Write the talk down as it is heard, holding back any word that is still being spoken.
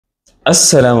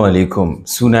Assalamu alaikum,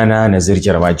 sunana Nazir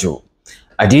Jarmajo.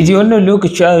 A daidai wannan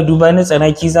lokaci a duba na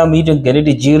tsanaki za mu yi dangane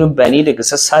da jerin bayanai daga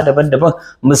sassa daban-daban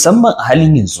musamman a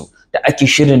halin yanzu da ake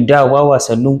shirin dawa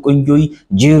wasannin kungiyoyi.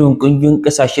 Jerin kungiyoyin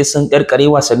kasashe sun karkare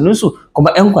wasanninsu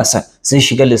kuma 'yan wasan sun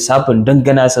shiga lissafin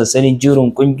dangana sansanin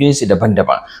jerin kungiyoyinsu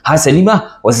daban-daban. Hasali ma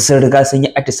wasu sun riga sun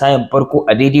yi atisayen farko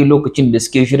a daidai lokacin da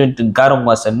suke shirin tunkarin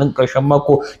wasannin ƙarshen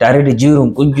mako tare da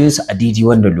jerin kungiyoyinsu a daidai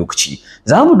wannan lokaci.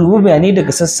 Za mu dubi bayanai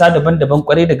daga sassa daban-daban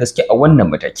kwarai da gaske a wannan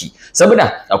mataki saboda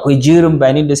akwai jerin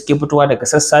bayanai da suke fitowa daga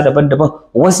sassa daban-daban,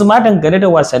 wasu ma dangane da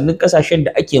wasannin kasashen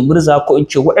da ake murza ko in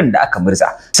ce waɗanda aka murza.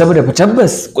 Saboda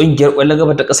tabbas kungiyar ƙwallon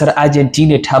gaba ta ƙasar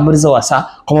Argentina ta murza wasa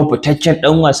kuma fitaccen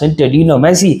ɗan wasan ta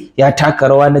Messi ya taka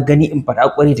rawa na gani in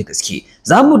faɗa kwarai da gaske.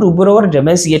 Za mu dubi rawar da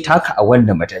Messi ya taka a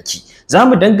wannan mataki. Za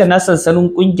mu dangana sansanin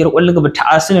kungiyar ƙwallon gaba ta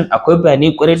Arsenal, akwai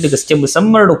bayanai kwarai da gaske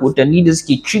musamman rahotanni da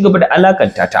suke ci gaba da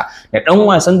alakanta ta da ɗan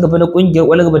wasan gaba na kungiyar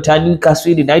ƙwallon gaba ta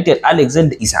Newcastle United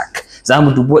Alexander Isak. Za mu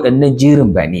dubi waɗannan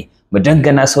jerin bayanai mu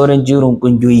dangana sauran jerin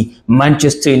kungiyoyi.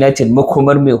 Manchester United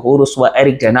makomar mai horoswa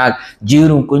Eric Ten Hag,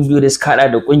 jerin kungiyoyi da suka hada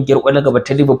da kungiyar ƙwallon gaba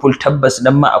ta Liverpool, tabbas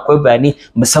nan ma akwai bayanai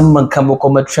musamman kan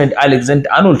makomar Trent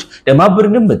Alexander-Arnold da ma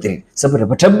birnin Madrid, saboda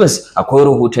tabbas akwai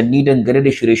rahotanni dangane da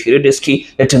shirye-shirye da suke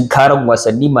da tunkaran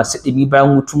wasanni masu ɗimi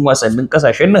bayan hutun wasannin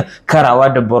kasashen nan,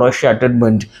 karawa da Borussia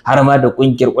Dortmund har ma da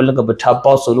kungiyar ƙwallon gaba ta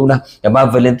Barcelona da ma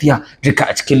Valencia, duka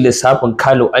a cikin lissafin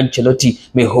Carlo Ancelotti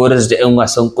mai horas da 'yan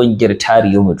wasan kungiyar ta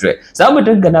Real Madrid. Za mu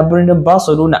dangana birnin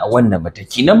Barcelona a wannan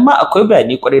mataki, nan ma akwai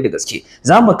bayanai kwarai da gaske.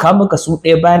 Za mu kawo maka su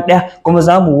ɗaya bayan ɗaya kuma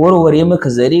za mu warware maka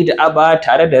zare da aba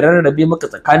tare da rarrabe maka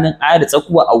tsakanin aya da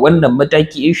tsakuwa a wannan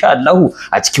mataki insha Allahu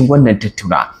a cikin wannan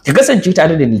tattaunawa. Ka kasance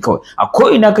tare da ni kawai a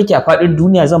ko ina kake a faɗin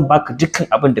duniya, zan baka dukkan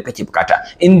abin da kake bukata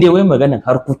in dai wai maganar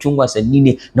harkokin wasanni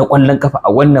ne na ƙwallon kafa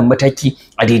a wannan mataki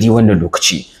a daidai wannan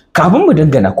lokaci. Kafin mu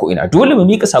dangana ko ina, dole mu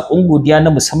mika sakon godiya na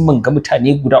musamman ga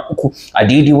mutane guda uku a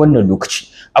daidai wannan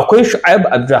lokaci. Akwai Shu'aib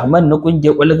Abdulrahman na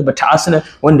kungiyar ƙwallon gaba ta Arsenal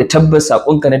wanda tabbas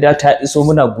sakonka na data ya iso,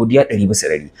 muna godiya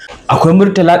 100%. Akwai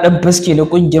Murtala dan Faske na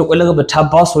kungiyar ƙwallon gaba ta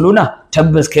Barcelona,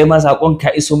 tabbas kai ma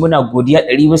sakonka ya iso, muna godiya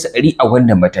 100% a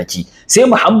wannan mataki. Sai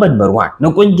Muhammad Marwan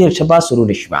na kungiyar ta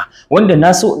Barcelona shi ma, wanda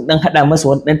na so dan hada masa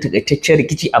wani dan takaitaccen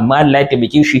rikici amma Allah ya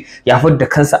taimake shi ya fadda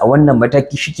kansa a wannan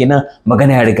mataki, shikenan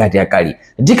magana ya riga da ya kare.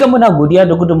 Duka muna godiya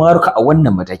da gudunmawarka a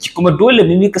wannan mataki, kuma dole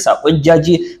mu mika sakon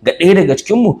jaje ga ɗaya daga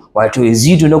cikin mu, wato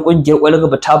Yazidu na kungiyar ƙwallon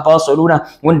gaba ta Barcelona,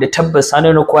 wanda tabbas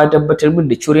sanar na kowa tabbatar min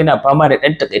da cewa yana fama da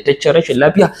dan takaitaccen rashin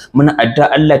lafiya. Muna addu'a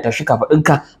Allah ta shi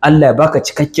kafadinka, Allah ya baka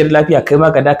cikakkiyar lafiya kai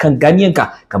ma ga da kan ganiyanka,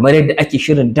 kamar yadda ake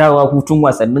shirin dawa hutun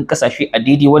wasannin kasashe a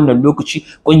daidai wannan lokaci.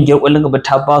 Kungiyar ƙwallon gaba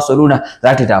ta Barcelona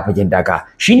za ta dafa fagen daga,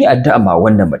 shine addu'a ma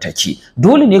wannan mataki.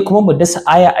 Dole ne kuma mu dasa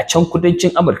aya a can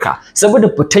kudancin Amurka saboda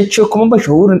fitacce kuma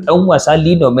mashahurin dan wasa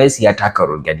Lionel Messi ya taka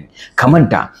rawar gani.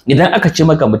 Kamanta idan aka ce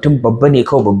maka mutum babba ne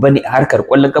kawai babba ne a harkar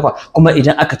ƙwallon kafa, kuma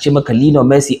idan aka ce maka Lionel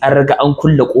Messi an riga an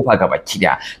kulle kofa ga baki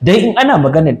daya. Dan in ana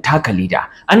maganar taka leda,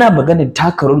 ana maganar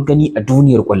taka rawar gani a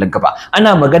duniyar ƙwallon kafa,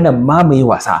 ana maganar mamaye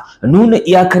wasa, nuna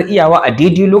iyakar iyawa a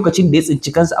daidai lokacin da ya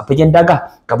tsinci kansa a fagen daga,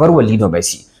 gabar wa Lionel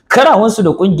Messi. Karawansu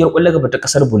da kungiyar ƙwallon gaba ta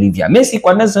kasar Bolivia, Messi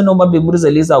kwanan sanar ma bai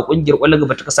murzale za kungiyar ƙwallon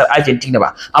gaba ta kasar Argentina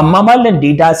ba, amma mallan da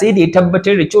ya da sai da ya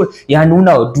tabbatar da cewa ya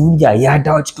nuna wa duniya ya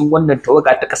dawo cikin wannan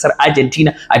tawaga ta kasar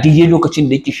Argentina a daidai lokacin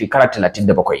da yake shekara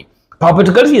 37.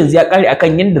 Fafutukar yanzu ya kare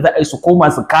akan yadda za a yi su koma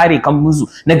su kare kan musu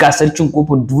na gasar cin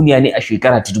kofin duniya ne a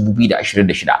shekara ta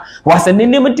 2026. Wasannin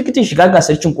neman tikitin shiga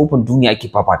gasar cin kofin duniya ake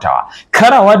fafatawa.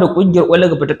 Karawa da kungiyar ƙwallon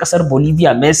gaba ta kasar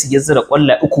Bolivia, Messi ya zira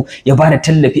ƙwallaye 3 ya bada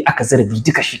tallafi aka zira biyu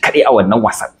duka shi kadai a wannan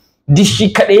wasan. Duk shi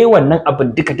kadai wannan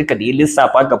abin duka da ya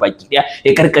lissafa ga baki daya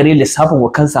ya karkare lissafin wa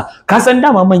kansa. Ka san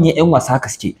dama manyan yan wasa haka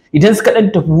suke, idan suka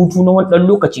dan tafi hutu na wani dan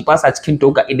lokaci ba sa cikin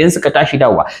toga, idan suka tashi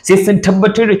dawowa sai sun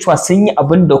tabbatar da cewa sun yi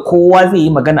abin da kowa zai yi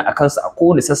magana a kansa a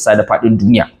kowane sassa da fadin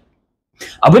duniya.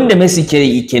 Abin da Messi ke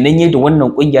yi kenan yayin da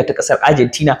wannan kungiya ta kasar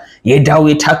Argentina ya dawo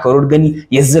ya taka rawar gani,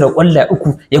 ya zira ƙwallaye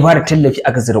 3 ya bada tallafi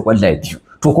aka zira ƙwallaye 2.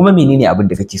 To kuma menene abin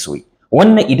da kake so yi?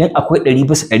 Wannan idan akwai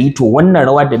 100% to wannan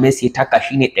rawa da Messi ya taka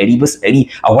shine 100%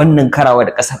 a wannan karawa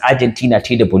da kasar Argentina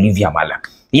ta da Bolivia malam.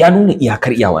 Ya nuna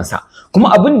iyakar iyawansa.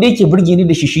 Kuma abin da yake burge ni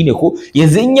da shi shine ko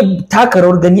yanzu in ya taka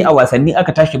rawar gani a wasanni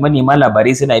aka tashi manema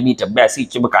labarai suna mai tambaya sai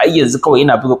ce maka ai yanzu kawai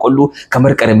yana buga kwallo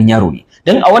kamar karamin yaro ne.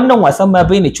 Dan a wannan wasan ma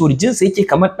bayyana cewa jinsa yake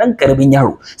kamar dan karamin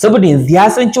yaro, saboda yanzu ya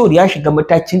san cewa ya shiga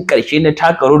matakin karshe na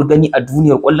taka rawar gani a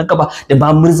duniyar kwallon kafa da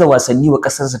ma murza wasanni wa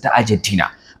kasarsa ta Argentina.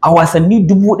 A wasanni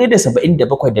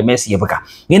 1077 da Messi ya buga,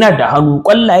 yana da hannu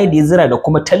kwallaye da ya zira da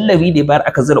kuma tallafi da ya bayar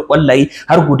aka zira kwallaye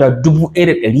har guda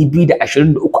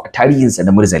 1223 a tarihinsa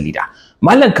na murza lida.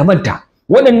 Mallan kamanta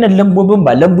waɗannan lambobin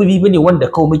ba lambobi bane wanda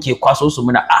kawai muke kwaso su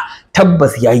muna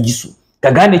tabbas ya yi su,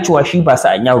 ka gane cewa shi ba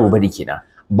sa'an yaro bane kenan,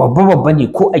 babba ne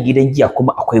ko a gidan giya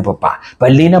kuma akwai babba,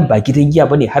 balle nan ba gidan giya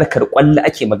bane, harkar kwallo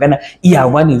ake magana,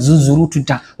 iyawa ne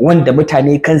zunzurutunta wanda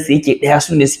mutane kansu yake daya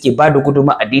su ne suke bada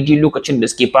guduma a daidai lokacin da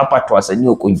suke fafata wasanni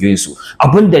wa kungiyoyin su.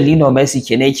 Abin da Lionel Messi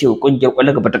kenan yake wa kungiyar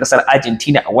kwallo gaba ta kasar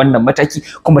Argentina a wannan mataki,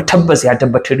 kuma tabbas ya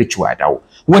tabbatar da cewa dawo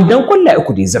wannan kwallaye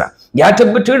uku da zira ya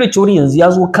tabbatar da cewa yanzu ya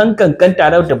zo kan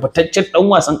tare da fitaccen dan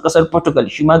wasan kasar Portugal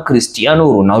shi ma Cristiano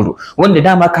Ronaldo, wanda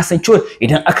dama ka san cewa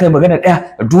idan aka yi magana daya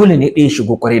dole ne daya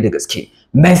shigo kwarai da gaske.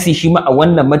 Messi shi ma a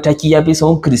wannan mataki ya bi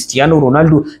sahun Cristiano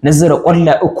Ronaldo na zira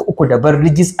kwallaye uku da bar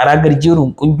rigis a ragar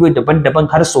jerin kungiyoyi daban-daban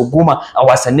har sau 10 a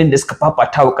wasannin da suka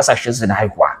fafata wa kasashen su na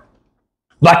haihuwa.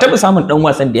 Ba taɓa samun ɗan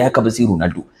wasan da ya haka ba sai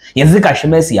Ronaldo. Yanzu gashi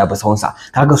Messi ya bi sahunsa,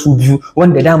 kaga su biyu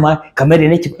wanda dama kamar da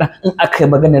nake faɗa in aka yi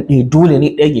magana ɗaya dole ne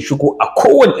ɗaya ya shigo a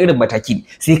kowane irin mataki,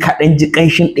 sai ka ɗan ji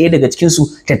ƙanshin ɗaya daga cikin su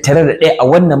tattare da ɗaya a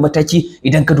wannan mataki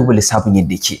idan ka duba lissafin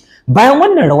yadda yake. Bayan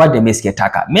wannan rawa da Messi ya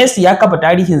taka, Messi ya kafa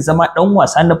tarihin zama ɗan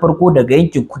wasa na farko daga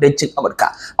yankin kudancin Amurka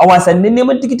a wasannin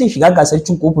neman tikitin shiga gasar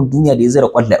cin kofin duniya da ya zira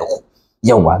ƙwallaye 3.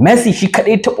 Yawa Messi shi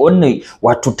kadai taɓa wannan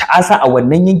wato ta'asa a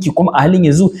wannan yanki, kuma a halin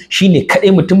yanzu shine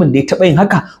kadai mutumin da ya taɓa yin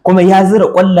haka, kuma ya zira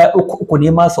ƙwallaye uku ne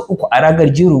masa uku a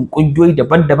ragar jerin kungiyoyi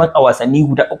daban-daban a wasanni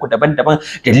guda 3 daban-daban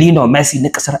da Lionel Messi na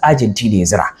kasar Argentina ya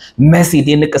zira. Messi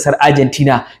dai na kasar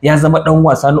Argentina ya zama dan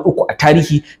wasa na 3 a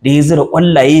tarihi da ya zira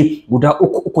ƙwallaye guda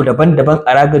uku daban-daban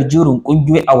a ragar jerin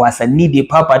kungiyoyi a wasanni da ya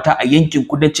fafata a yankin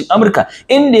kudancin Amurka,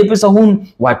 inda ya fi sahun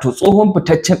wato tsohon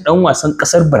fitaccen dan wasan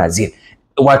kasar Brazil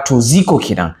wato Zico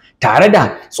kenan, tare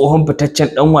da tsohon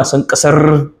fitaccen dan wasan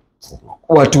kasar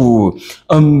wato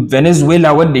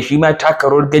Venezuela wanda shi ma taka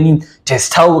rawar ganin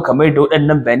Testao, kamar da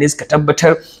waɗannan bayanai suka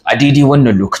tabbatar a daidai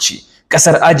wannan lokaci.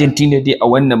 Kasar Argentina dai a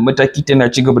wannan mataki tana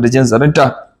ci gaba da jan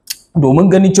zaranta domin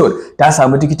ganin cewa ta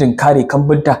samu tikitin kare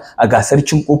kambunta a gasar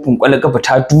cin kofin ƙwallon kafa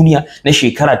ta duniya na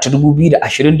shekara ta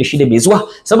 2026 mai zuwa,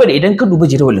 saboda idan ka duba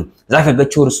jadawalin zaka ga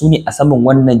cewa su ne a saman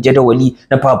wannan jadawali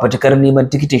na fafatakar neman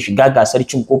tikitin shiga gasar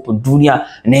cin kofin duniya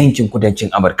na yankin kudancin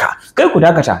Amurka. Kai ku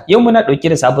dakata, yau muna dauke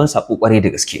da sabon sako kwarai da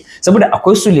gaske, saboda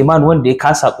akwai Suleiman wanda ya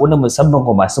ka sako na musamman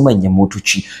ga masu manyan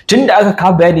motoci. Tunda aka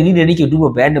ka bayani ni da nake duba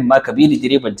bayanin ma Kabiru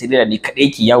direban tirela ne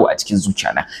kadai yake yawo a cikin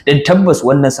zuciyana, dan tabbas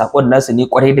wannan sakon nasu ne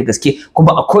kwarai da gaske,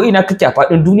 kuma a ko'ina kake a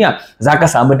faɗin duniya zaka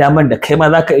samu damar da kai ma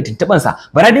zaka yi tuntuɓan sa.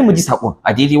 Bara dai mu ji sakon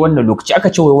a daidai wannan lokaci. Aka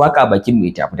ce wai waka bakin mu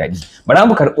ya tafi daɗi. Bara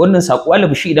mu karɓi wannan sako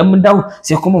alabishi idan mun dawo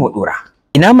sai kuma mu ɗora.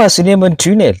 Ina masu neman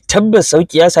tunnel, tabbas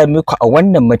sauki ya same ku a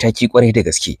wannan mataki kwarai da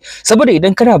gaske. Saboda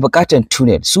idan kana buƙatar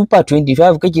tunnel Super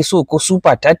 25 kake so ko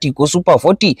Super 30 ko Super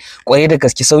 40, kwarai da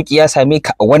gaske sauki ya same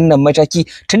ka a wannan mataki,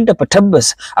 tunda fa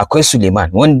tabbas akwai Suleiman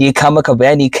wanda ya kawo maka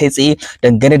bayani kai tsaye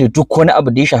dangane da duk wani abu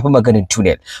da ya shafi maganin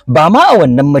tunnel. Ba ma a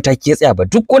wannan mataki ya tsaya ba,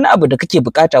 duk wani abu da kake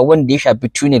buƙata wanda ya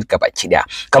shafi tunnel gabaki daya,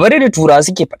 kamar da turawa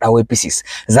suke faɗa wai pieces,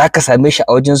 zaka same shi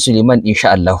a wajen Suleiman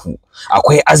insha Allah.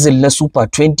 Akwai azil na Super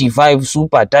 25,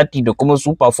 Super 30 da kuma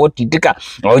Super 40 duka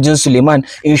a wajen Suleiman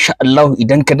insha Allah.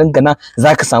 Idan ka dangana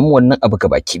zaka samu wannan abu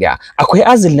gabaki daya. Akwai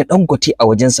azil na Dangote a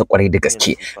wajen sa kwarai da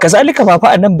gaske. Kazalika ba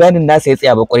fa anan bayanin nasa ya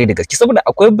tsaya ba kwarai da gaske, saboda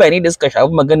akwai bayanai da suka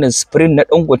shafi maganar spring na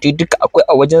Dangote duka akwai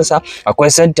a wajen sa.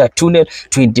 Akwai center tunnel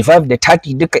 25 da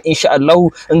 30 duka insha Allah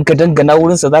in ka dangana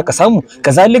wurin sa zaka samu.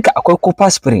 Kazalika akwai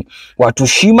copper spring, wato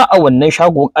shi ma a wannan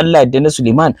shagon Allah da na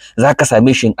Suleiman zaka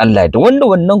same shi in Allah da wanda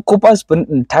wannan copper spring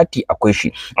din 30 akwai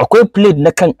shi. Akwai plate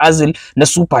na kan azil na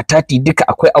Super 30 duka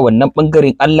akwai a wannan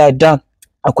bangaren Allah da.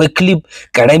 Akwai clip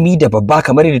karami da babba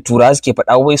kamar da turawa suke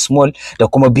faɗa wai small da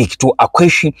kuma big, to akwai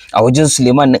shi a wajen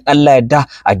Suleiman din Allah ya da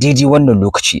a daidai wannan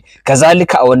lokaci.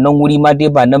 Kazalika a wannan wuri ma dai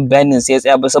ba nan bayanin sai ya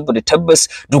tsaya ba, saboda tabbas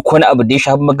duk wani abu da ya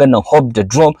shafi maganar hub da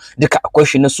drum duka akwai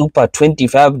shi na Super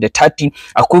 25 da 30.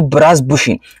 Akwai brass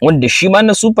bushing wanda shi ma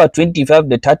na Super 25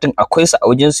 da 30 akwai su a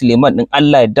wajen Suleiman din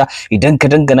Allah ya da. Idan ka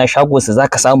dangana shagonsa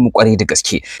zaka samu kwarai da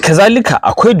gaske. Kazalika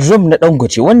akwai drum na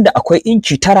Dangote wanda akwai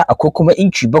inci 9 akwai kuma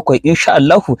inci 7 insha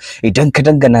Allah. Idan ka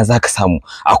dangana zaka samu.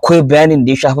 Akwai bayanin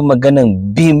da ya shafi maganan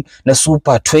beam na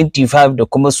Super 25 da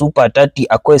kuma Super 30.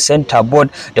 Akwai center board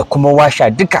da kuma washa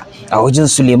duka a wajen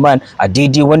Suleiman a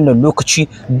daidai wannan lokaci.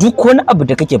 Duk wani abu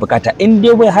da kake bukata in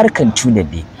dai wai harkan tunnel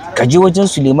ne, ka je wajen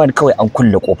Suleiman kawai an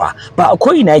kulle kofa. Ba a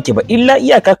ko'ina yake ba, illa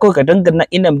iyaka kawai ka dangana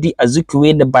Inamdi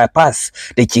Azikiwe na bypass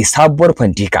da ke sabuwar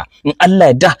Fanteka. In Allah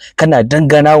ya da kana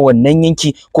dangana wannan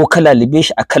yanki ko ka lalube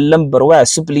shi a kan lambar waya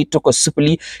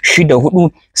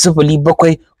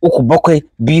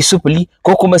 0806407372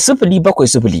 ko kuma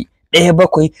 0700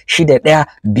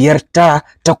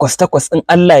 176158 in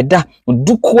Allah ya da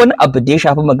duk wani abu da ya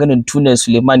shafi maganin tunan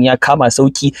Suleiman ya kama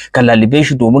sauki ka lalube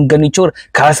shi domin ganin cewa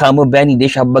ka samu bayani da ya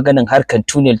shafi maganin harkar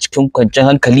tunnel cikin kwanciyar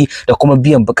hankali da kuma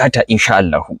biyan bukata insha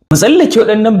Allah. Mu tsallake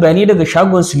waɗannan bayanai daga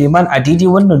shagon Suleiman a daidai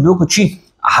wannan lokaci.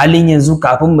 A halin yanzu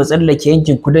kafin mu tsallake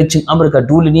yankin kudancin Amurka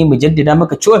dole ne mu jaddada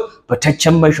maka cewa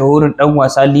fitaccen mashahurin dan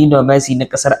wasa Lionel Messi na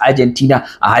kasar Argentina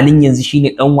a halin yanzu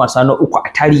shine dan wasa na uku a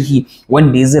tarihi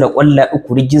wanda ya zira kwallaye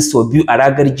 3 rijista 2 a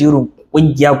ragar jerin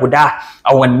kungiya guda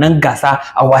a wannan gasa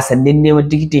a wasannin neman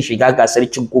tikitin shiga gasar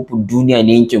cin kofin duniya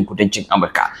na yankin kudancin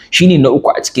Amurka. Shine na uku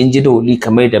a cikin jadawali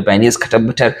kamar da bayanai suka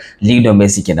tabbatar Lionel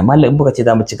Messi kenan. Mallam muka ce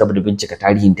zamu ci gaba da bincika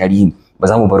tarihin ba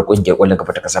za mu bar kungiyar kwallon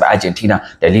kafa ta kasar Argentina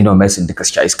da Lionel Messi duka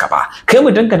su iska ba. Kai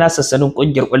mu dangana sassanin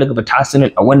kungiyar kwallon kafa ta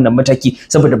Arsenal a wannan mataki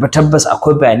saboda ba tabbas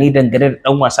akwai bayanai dangane da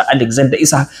dan wasa Alexander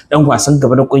Isak dan wasan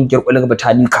gaba na kungiyar kwallon kafa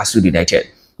ta Newcastle United.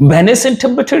 Bayanai sun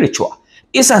tabbatar da cewa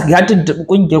Isak ya tuntuɓi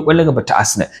ƙungiyar ƙwallon gaba ta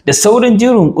Arsenal da sauran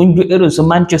jerin ƙungiyoyi irin su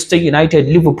Manchester United,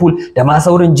 Liverpool da ma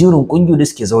sauran jerin ƙungiyoyi da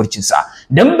suke zawarcin sa.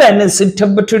 Dan bayanan sun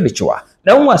tabbatar da cewa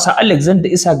dan wasa Alexander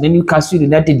Isak na Newcastle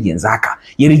United yanzu haka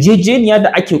yarjejeniya da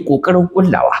ake kokarin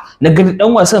kullawa na ganin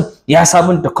dan wasan ya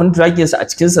sabunta contractinsa a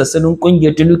cikin sassanin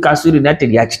ƙungiyar ta Newcastle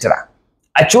United ya ci tira.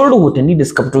 A cikin rahotanni da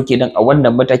suka fito kenan a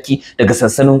wannan mataki daga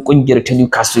sansanin kungiyar ta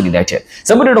Newcastle United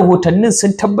saboda rahotannin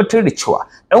sun tabbatar da cewa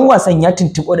dan wasan ya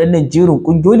tuntuɓi waɗannan jerin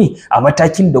kungiyoyi a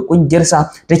matakin da kungiyarsa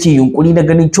take yunkuri na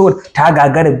ganin cewa ta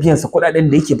gagara biyan sa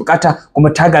kuɗaɗen da yake bukata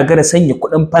kuma ta gagara sanya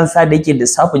kuɗin fansa da yake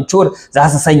lissafin cewa za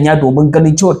su sanya domin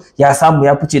ganin cewa ya samu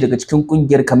ya fice daga cikin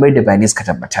kungiyar kamar da bayanai suka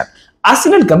tabbatar.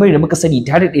 Arsenal kamar da muka sani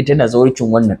ta daɗe tana zawarcin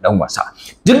wannan dan wasa.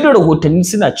 Duk da rahotanni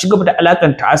suna ci gaba da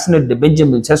alakanta Arsenal da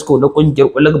Benjamin Sesko na kungiyar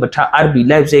ƙwallon gaba ta RB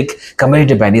Leipzig kamar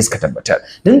da bayanai suka tabbatar.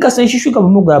 Dan ka san shi shugaban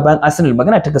magoya bayan Arsenal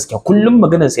magana ta gaskiya kullum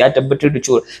maganar sa ya tabbatar da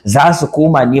cewa za su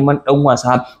koma neman dan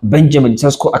wasa Benjamin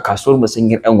Sesko a kasuwar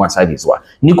musanyar dan wasa bai zuwa.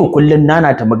 Ni ko kullum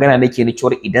nana ta magana nake na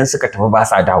cewa idan suka tafi ba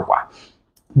sa dawowa.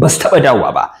 Ba su taɓa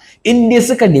dawowa ba. In dai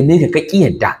suka neme ka ki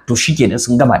yadda to shikenan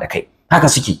sun gama da kai. Haka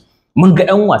suke. Mun ga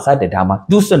 'yan wasa da dama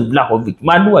Dusan Vlahovic,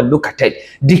 Manuel Lukaku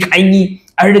duk an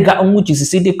riga an wuce su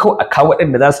sai dai kawai a kawo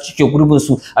waɗanda za su cike gurbin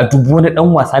su a dubu wani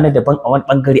ɗan wasa na daban a wani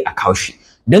bangare a kawo shi.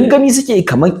 Dan gani suke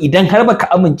kaman idan har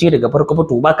baka amince daga farko ba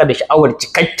to baka da sha'awar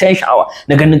cikakken sha'awa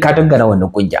na ganin ka dangana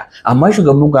wannan kungiya. Amma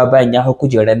shugaban bayan ya hau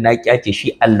kujerar naƙi ake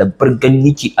shi allabar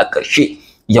ganiki a ƙarshe.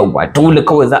 Yawwa dole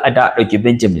kawai za a da dauki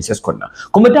Benjamin Sesko nan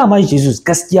kuma dama Jesus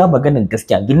gaskiya maganan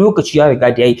gaskiya duk lokaci ya riga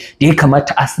da yayi da ya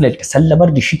kamata Arsenal ta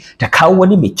sallamar da shi ta kawo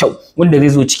wani mai kyau wanda zai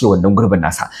zo cike wannan gurbin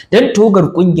nasa dan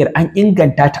togar kungiyar an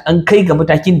inganta ta an kai ga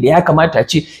matakin da ya kamata a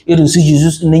ce irin su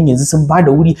Jesus nan yanzu sun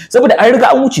bada wuri saboda an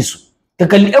riga an wuce su ka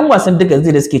kalli yan wasan duka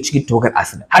zai da suke cikin togar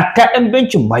Arsenal hatta yan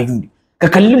bencin Mayu ne ka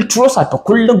kalli Trossard ta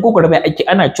kullun gogoro mai ake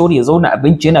ana cori ya zauna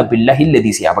abinci yana billahi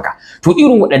ladhi sai ya baka to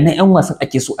irin waɗannan yan wasan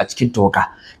ake so a cikin toga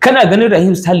kana ganin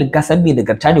Raheem Sterling ka san me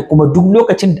nagarta ne kuma duk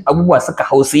lokacin da abubuwa suka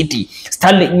hau City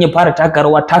Sterling in ya fara taka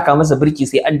rawa taka masa birki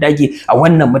sai an dage a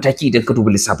wannan mataki idan ka duba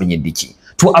lissafin yadda yake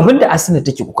to abinda Arsenal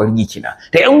take kokarin yi kenan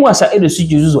da yan wasa irin su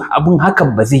Juju abun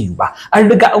hakan ba zai yi ba an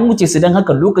riga an wuce su dan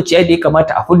haka lokaci ya da ya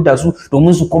kamata a fudda su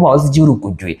domin su koma wasu jerin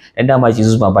kungiyoyi dan dama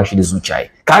Juju ma ba shi da zuciya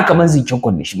ka kaman zincin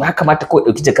kunne shi ba kamata kawai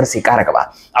dauki jakar sai kara gaba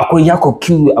akwai Jacob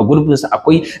Kiwi a gurbin sa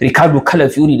akwai Ricardo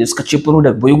Calafiori da suka ce furo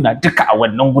da Boyuna duka a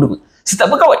wannan gurbin su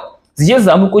tafi kawai su je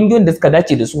zamu kungiyoyin da suka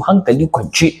dace da su hankali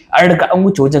kwance an riga an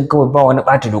wuce wajen kawai ba wani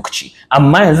bata lokaci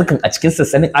amma yanzu kan a cikin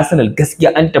sassanin Arsenal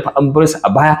gaskiya an tafi an bar su a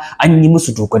baya an yi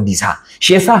musu dokon disa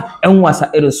shi yasa yan wasa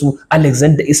irin su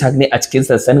Alexander Isak ne a cikin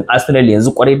sassanin Arsenal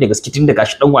yanzu kwarai da gaske tun daga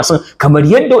shi dan wasan kamar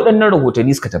yadda waɗannan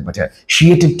rahotanni suka tabbatar shi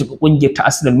ya tuntuɓi kungiyar ta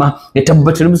Arsenal ma ya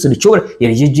tabbatar musu da cewa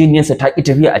yarjejeniyarsa ta ki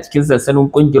tafiya a cikin sassanin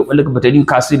kungiyar ƙwallon ta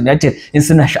Newcastle United in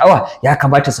suna sha'awa ya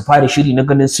kamata su fara shiri na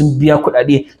ganin sun biya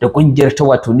kuɗaɗe da kungiyar ta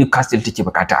wato Newcastle take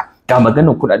bukata ga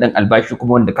maganar kudaden albashi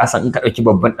kuma wanda ka san in ka dauki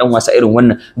babban dan wasa irin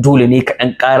wannan dole ne ka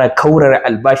dan ƙara kaurara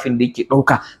albashin da yake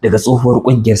dauka daga tsohuwar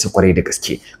kungiyar sa kwarai da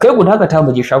gaske kai guda ka ta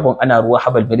muje shagon ana ruwa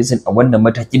Habal Medicine a wannan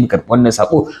mataki mu karbi wannan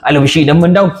sako albashi idan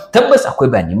mun dawo tabbas akwai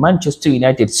bani Manchester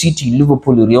United, City,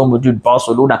 Liverpool, Real Madrid,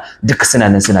 Barcelona duka suna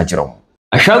nan suna jiran mu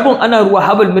a shagon ana ruwa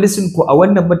Habal Medicine ko a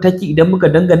wannan mataki idan muka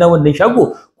dangana wannan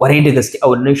shago kwarai da gaske a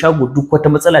wannan shago duk wata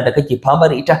matsala da kake fama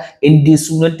da ita in dai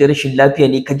sunan da rashin lafiya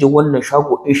ne ka je wannan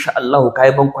shago insha Allah ka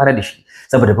yi ban kwana da shi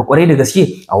saboda fa kwarai da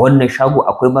gaske a wannan shago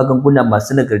akwai magunguna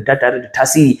masu nagarta tare da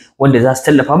tasiri wanda za su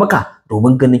tallafa maka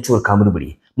domin ganin ciwon ka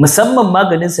murmure musamman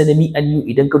maganin sa na mi'anyu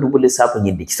idan ka duba lissafin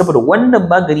yadda ki, saboda wannan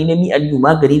magani na mi'anyu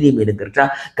magani ne mai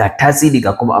nagarta ga tasiri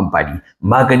ga kuma amfani.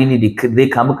 Magani ne da zai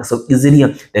kawo maka sauƙin zuriya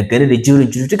dangane da jerin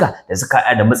cututtuka da suka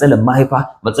haɗa da matsalan mahaifa,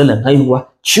 matsalan haihuwa,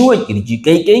 ciwon kirji,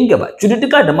 ƙaiƙayin gaba,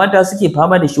 cututtuka da mata suke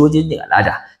fama da shi wajen yin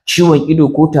al'ada, ciwon ido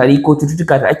ko tari ko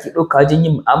cututtuka da ake ɗauka wajen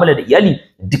yin mu'amala da iyali.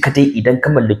 Duka dai idan ka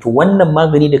mallaki wannan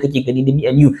magani da kake gani na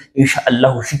mi'anyu, insha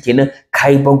Allah shikenan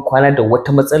kai ban kwana da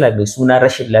wata matsala mai suna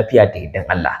rashin lafiya da yardan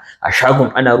Allah. A shagon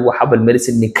Ana Ruwa Herbal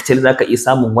Medicine ne kacal zaka iya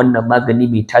samun wannan magani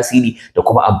mai tasiri da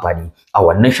kuma amfani. A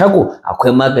wannan shago akwai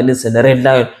maganin sa na Red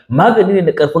Lion, magani ne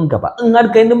na karfin gaba. In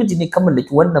har kai namiji ne ka mallaki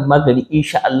wannan magani,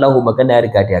 insha Allah magana ya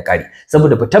riga da ya kare,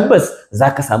 saboda fa tabbas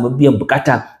zaka samu biyan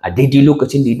bukata a daidai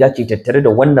lokacin da ya dace tattare da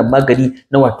wannan magani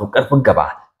na wato karfin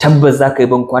gaba. Tabbas za ka yi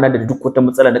ban kwana da duk wata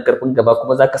matsala na karfin gaba,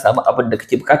 kuma za ka samu abin da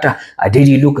kake bukata a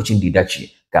daidai lokacin da ya dace.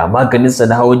 Ga maganin sa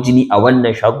na hawan jini a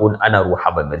wannan shago na Ana Ruwa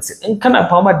Herbal Medicine. In kana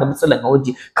fama da matsalan hawan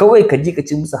jini, kawai ka je ka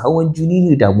ce musu hawan jini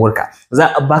ne damuwarka, za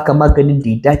a baka maganin da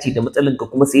ya dace da matsalan ka,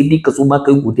 kuma sai dai ka zo ma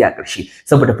kai godiya a ƙarshe,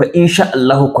 saboda fa insha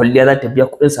Allah kwalliya za ta biya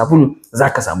kuɗin sabulu, za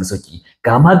ka samu sauki.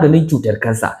 Ga maganin cutar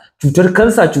kansa. Cutar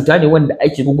kansa cuta ne wanda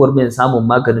ake gwagwarmayar samun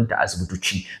maganin ta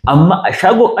asibitoci, amma a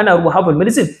shagon Ana Ruwa Herbal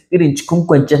Medicine irin cikin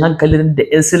kwanciyar hankalin da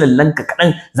ƴan silallanka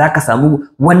kaɗan za ka samu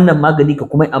wannan magani ka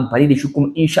kuma yi amfani da shi,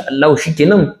 kuma insha Allah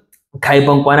shikenan kai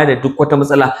ban kwana da duk wata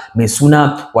matsala mai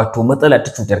suna wato matsala ta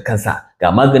cutar kansa.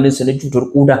 Ga maganin sa na cutar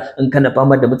koda, in kana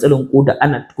fama da matsalan koda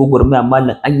ana gwagwarmaya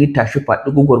mallan an yi tashi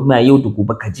faɗi gwagwarmaya yau da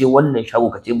gobe, ka je wannan shago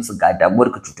ka ce musu ga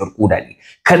damuwar ka cutar koda ne,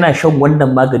 kana shan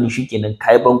wannan magani shikenan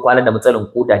kai ban kwana da matsalan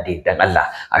koda da yardan Allah.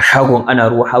 A shagon Ana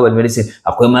Ruwa Herbal Medicine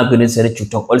akwai maganin sa na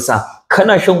cutar ulcer,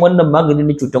 kana shan wannan magani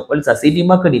na cutar ulcer sai dai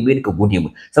ma ka neme ka gode mu,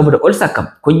 saboda ulcer kam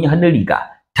kun yi hannun riga,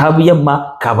 ta bi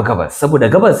yamma ka bi gabas, saboda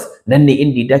gabas nan ne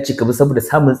inda ya dace ka bi saboda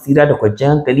samun tsira da kwanciyar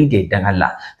hankali da yardan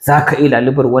Allah. Za ka iya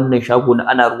lalubar wannan shago na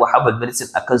Ana Ruwa Herbal Medicine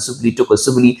akan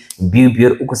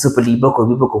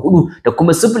 0800-253-774 da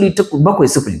kuma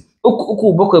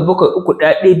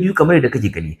 0800-33773 kamar da kake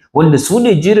gani, wanda su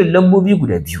ne jerin lambobi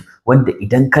guda biyu, wanda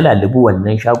idan ka lalubi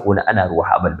wannan shago na Ana Ruwa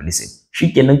Herbal Medicine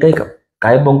shikenan kai kam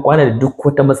ka yi ban kwana da duk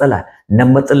wata matsala na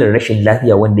matsalar rashin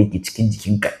lafiya wanda yake cikin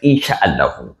jikinka insha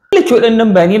Allah. Lake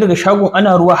waɗannan bayanai daga shagon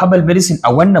Ana Ruwa Herbal Medicine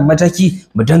a wannan mataki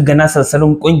mu dangana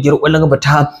sansanin ƙungiyar ƙwallon gaba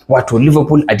ta wato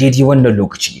Liverpool a daidai wannan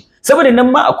lokaci, saboda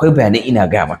nan ma akwai bayanai ina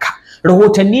gaya maka.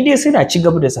 Rahotanni dai suna ci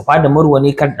gaba da safa da marwa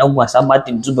ne kan dan wasa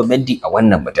Martin Zubimendi a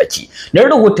wannan mataki. Dan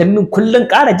rahotannin kullun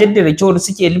ƙara jaddada cewa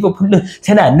suke Liverpool din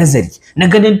tana nazari na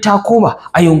ganin ta koma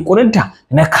a yunkurinta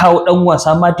na kawo dan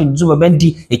wasa Martin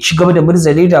Zubimendi ya ci gaba da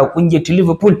murzale da kungiyar ta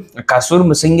Liverpool a kasuwar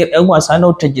musanyar dan wasa na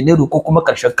watan Janairu ko kuma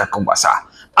karshen kakan wasa.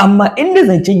 Amma inda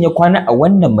zancen ya kwana a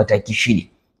wannan mataki shine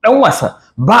dan wasa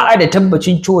ba a da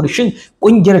tabbacin cewa shin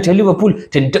kungiyar ta Liverpool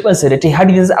tuntubansa da ta yi har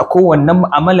yanzu a kowanne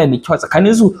mu'amala mai kyau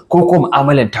tsakanin su ko kuma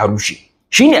mu'amalar ta rushe.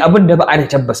 Shine abin da ba a da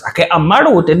tabbas akai, amma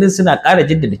rahotannin suna ƙara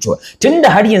jaddada cewa tunda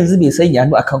har yanzu bai sanya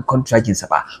hannu akan contractin sa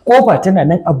ba, kofa tana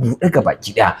nan a buɗe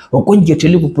gabaki daya wa kungiyar ta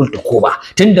Liverpool ta koma,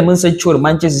 tunda mun san cewa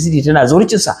Manchester City tana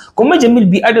zaurucin sa, kuma Jamil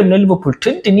B Adam na Liverpool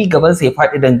tuntuni gaban sa ya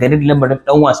faɗi dangane da lamarin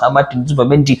dan wasa Martin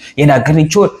Zubimendi, yana ganin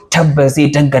cewa tabbas zai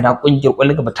dangana kungiyar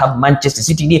ƙwallon gaba ta Manchester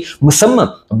City ne, musamman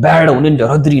bayan raunin da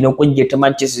Rodri na kungiyar ta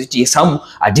Manchester City ya samu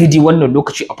a daidai wannan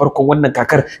lokaci a farkon wannan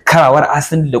kakar karawar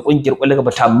Arsenal da kungiyar ƙwallon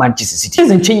gaba ta Manchester City.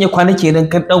 Zancen ya kwana kenan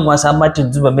kan dan wasa Martin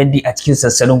Zubimendi a cikin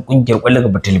sassanin kungiyar ƙwallon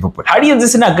gaba ta Liverpool. Har yanzu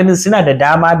suna ganin suna da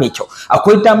dama mai kyau,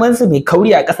 akwai damansa mai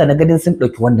kauri a ƙasa na ganin sun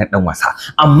ɗauki wannan dan wasa,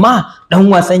 amma dan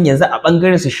wasan yanzu a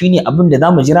bangaren sa shine abin da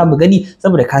zamu jira mu gani,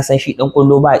 saboda ka san shi dan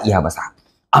ƙwallo ba iya masa.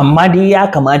 Amma dai ya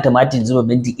kamata Martin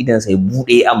Zubimendi idan sai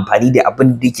bude amfani da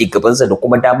abin da yake gabansa da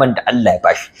kuma daman da Allah ya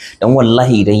bashi, dan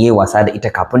wallahi idan yayi wasa da ita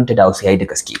kafin ta dawo sai yayi da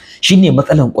gaske. Shine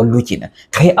matsalan ƙwallo kenan,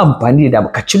 kai amfani da dama,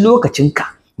 ka ci lokacinka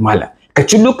malam, ka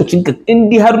ci lokacinka, in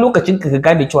dai har lokacinka ka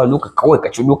gane cewa kawai ka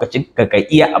ci lokacinka ka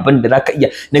iya abin da zaka iya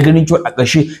na ganin cewa a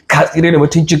ƙarshe ka tsire da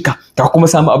mutuncinka ka kuma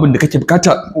samu abin da kake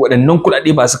bukata, waɗannan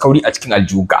kuɗaɗe ba su kauri a cikin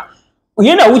aljihunka.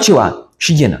 Yana wucewa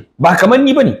shikenan, ba kamar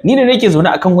ni bane, ni ne nake zaune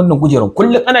akan wannan kujerar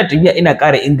kullum ana tafiya ina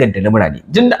ƙara inganta lamura ne,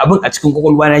 jin da abin a cikin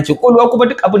kwakwalwa na yake, kwakwalwa kuma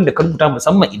duk abin da ka rubuta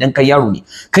musamman idan kai yaro ne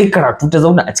kai karatu ta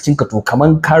zauna a cikin ka, to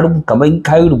kaman ka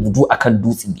yi rubutu akan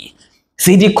dutse ne,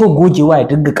 sai dai ko gogewa ya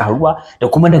dinga karuwa da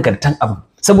kuma nagartan abu,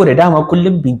 saboda dama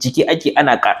kullum bincike ake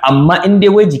ana amma in dai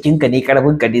wai jikinka ne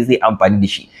karfinka dai zai amfani da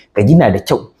shi, ka gina da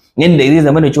kyau yanda zai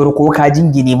zama da cewa ko ka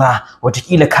jingine ma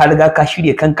watakila ka riga ka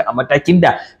shirya kanka a matakin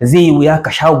da zai yi wuya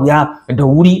ka sha wuya da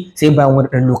wuri sai bayan wani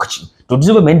ɗan lokaci. To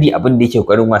Zubimendi abin da yake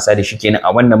ƙoƙarin wasa da shi kenan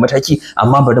a wannan mataki,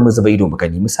 amma bari mu zuba ido mu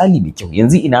gani misali mai kyau.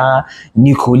 Yanzu ina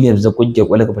Nico Williams da kungiyar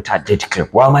ƙwallon gaba ta Athletic Club,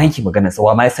 wa ma yake magana sa,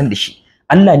 wa ma ya san da shi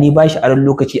Allah ne ba shi aron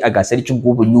lokaci a gasar cin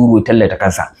kofin Euro ya tallata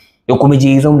kansa ya kuma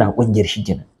je ya zauna a kungiyar shi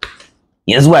kenan.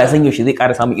 Yanzu ya san yaushe zai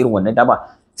ƙara samun irin wannan dama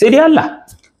sai dai Allah.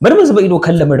 Bari mu zuba ido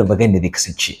kan lamarin magana da zai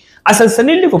kasance. A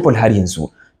sansanin Liverpool har yanzu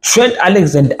Trent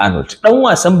Alexander-Arnold dan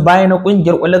wasan baya na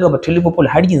kungiyar kwallon gaba ta Liverpool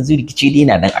har yanzu rikici dai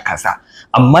na nan a kansa.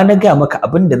 Amma na ga maka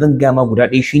abin da zan ga ma guda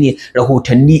ɗaya shine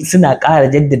rahotanni suna ƙara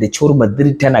jaddada cewa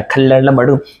Madrid tana kallon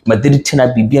lamarin, Madrid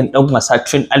tana bibiyan dan wasa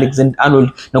Trent Alexander-Arnold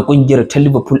na kungiyar ta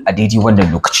Liverpool a daidai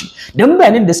wannan lokaci. Dan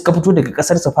bayanan da suka fito daga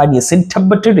kasar Spain sun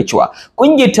tabbatar da cewa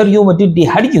kungiyar ta Real Madrid dai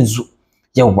har yanzu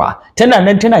yawa tana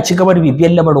nan tana ci gaba da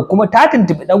bibiyar lamarin kuma ta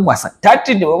tuntubi dan wasan, ta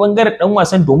tuntubi bangaren dan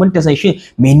wasan domin ta san shin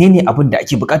menene abin da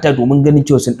ake bukata domin ganin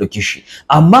cewa sun dauke shi.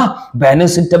 Amma bayanan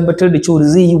sun tabbatar da cewa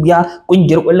zai yi wuya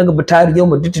kungiyar kwallon gaba ta Real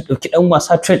Madrid ta dauki dan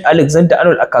wasa Trent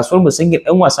Alexander-Arnold a kasuwar musanyar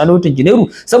dan wasa na watan Janairu,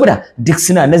 saboda duk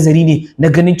suna nazari ne na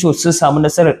ganin cewa sun samu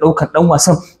nasarar daukar dan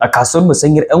wasan a kasuwar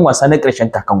musanyar dan wasa na karshen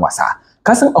kakan wasa.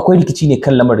 Kasan akwai rikici ne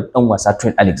kan lamarin dan wasa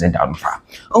Trent Alexander-Arnold fa.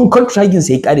 In contracting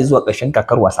sai kare zuwa ƙarshen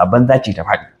kakar wasa banza ce ta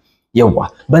faɗi. Yawa,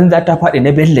 banza ta faɗi na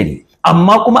Bello ne.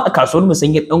 Amma kuma a kasuwar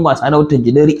musanyar dan wasa na watan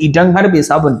Janairu idan har bai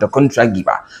sabunta contract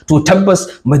ba, to tabbas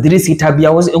Madrid sai ta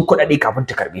biya wasu ɗan kuɗaɗe kafin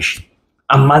ta karbe shi.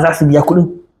 Amma za su biya kuɗin?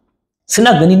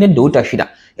 Suna gani nan da wata 6,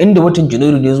 inda watan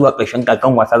Janairu ne zuwa ƙarshen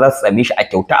kakan wasa za su same shi a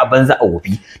kyauta a banza a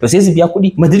wofi. To sai su biya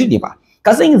kuɗi? Madrid ne ba.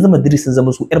 Ka san yanzu Madrid sun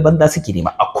zama su ƴar banza suke nema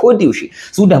a koda yaushe,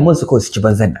 su damuwar su kawai su ci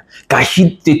banzan nan.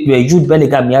 Gashi Jude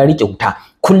Bellingham ya rike wuta,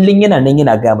 kullun yana nan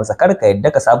yana ga masa kar ka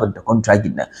yadda ka sabunta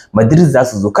contracting nan, Madrid za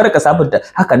su zo, kar ka sabunta.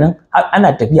 Haka nan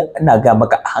ana tafiya ana ga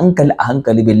maka a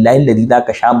hankali billahi ladhi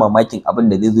zaka sha mamakin abin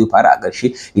da zai zo fara a ƙarshe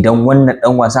idan wannan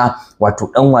dan wasa wato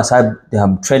dan wasa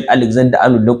Trent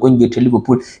Alexander-Arnold na kungiyar ta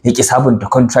Liverpool yake sabunta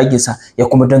contracting sa ya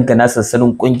kuma dangana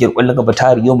sansanin kungiyar kwallon gaba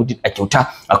ta Real Madrid a kyauta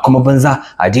a kuma banza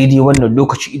a daidai wannan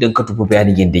lokaci idan ka tuba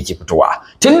bayanin yadda yake fitowa.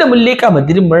 Tunda mun leka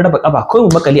Madrid mun raba kafa kai mu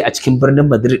makale a cikin birnin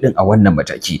Madrid din a wannan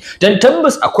mataki. Dan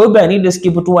tabbas akwai bayanai da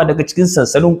suke fitowa daga cikin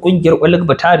sansanin kungiyar kwallon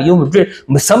gaba ta Real Madrid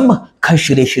musamman kan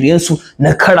shirye-shiryen su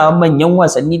na kara manyan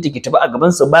wasanni da ke tafi a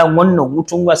gaban su bayan wannan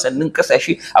hutun wasannin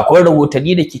kasashe. Akwai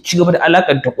rahotanni da ke ci gaba da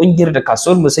alakanta kungiyar da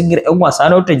kasuwar musanyar yan wasa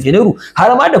na watan Janairu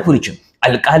har ma da furucin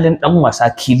alƙalin dan wasa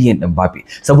Kylian Mbappe,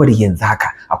 saboda yanzu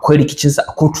haka akwai rikicinsa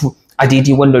a kotu a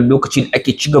daidai wannan lokaci da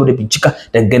ake ci gaba da bincika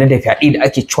dangane da fyaɗe da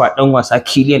ake cewa dan wasa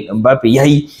Kylian Mbappe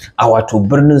yayi a wato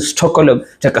birnin Stockholm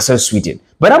ta ƙasar Sweden.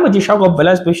 Bara mu je shagon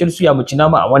Bala Special Suya mu ci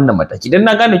nama a wannan mataki dan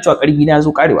na gane cewa karfi na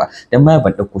zo karewa dan ma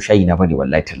ban dauko shayi na bane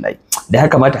wallahi tallahi. Da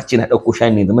haka mata a ce na dauko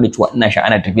shayi ne zama da cewa ina sha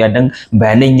ana tafiya dan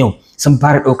bayanan yau sun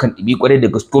fara daukan dibi kwarai da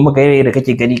gaske maka yayin da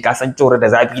kake gani ka san cewa da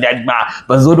zafi da ma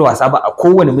ban zo da wasa ba a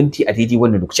kowane minti a daidai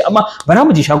wannan lokaci. Amma bara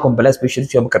mu je shagon Bala Special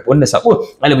Suya mu karɓi wannan sako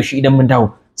alabishi idan mun dawo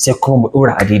sai kuma mu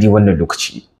dora a daidai wannan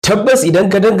lokaci. Tabbas idan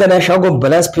ka dangana shagon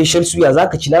Bala Special Suya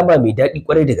zaka ci nama mai daɗi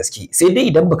kwarai da gaske, sai dai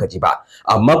idan baka je ba.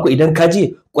 Amma ko idan ka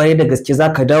je kwarai da gaske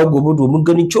zaka dawo gobe domin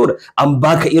ganin cewa an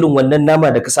baka irin wannan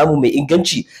nama da ka samu mai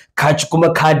inganci, ka ci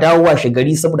kuma ka dawo washe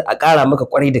gari saboda a ƙara maka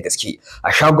kwarai da gaske. A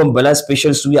shagon Bala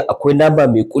Special Suya akwai nama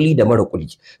mai kuli da mara kuli.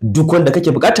 Duk wanda kake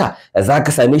bukata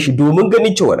zaka same shi domin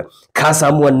ganin cewa ka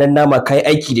samu wannan nama kai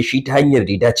aiki da shi ta hanyar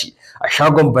da ya dace. A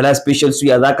shagon Bala Special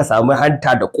Suya zaka samu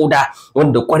hanta da koda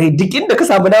wanda kwarai duk inda ka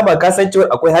samu nama ka san cewa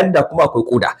akwai hanta kuma akwai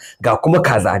koda, ga kuma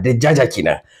kaza da jaja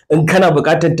kenan. In kana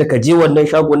bukatar ta ka je wannan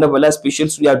shago na Bala Special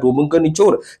Suya domin ganin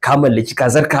cewa ka mallaki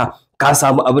kazarka, ka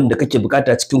samu abin da kake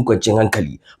bukata cikin kwanciyar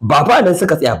hankali. Ba fa nan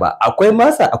suka tsaya ba, akwai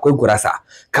masa akwai gurasa.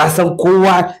 Ka san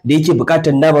kowa da yake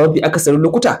bukatar nama mafi akasarin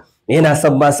lokuta yana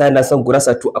son masa yana son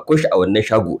gurasa, to akwai shi a wannan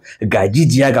shago. Ga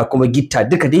jijiya ga kuma gitta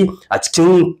duka dai a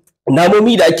cikin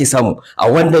namomi da ake samu a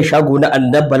wannan shago na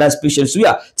Annab Bala Special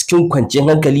Suya cikin kwanciyar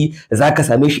hankali zaka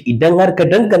same shi idan har ka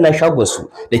dangana shagon su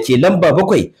da ke lamba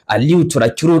 7 Aliyu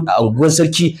Turaki Road a unguwar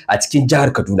Sarki a cikin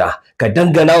jihar Kaduna. Ka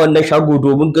dangana wannan shago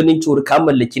domin ganin cewa ka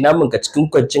mallaki naman ka cikin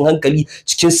kwanciyar hankali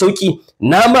cikin sauki.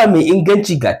 Nama mai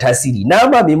inganci ga tasiri,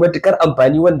 nama mai matukar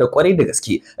amfani wanda kwarai da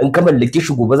gaske in ka mallaki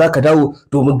shi gobe zaka dawo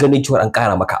domin ganin cewa an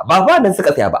kara maka. Ba fa nan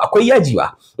suka tsaya ba, akwai yaji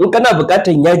ba. In kana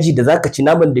buƙatar yaji da zaka ci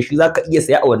naman da shi zaka iya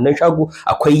saya a wannan shago.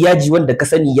 Akwai yaji wanda ka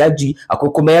sani yaji,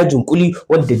 akwai kuma yajin kuli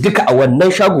wanda duka a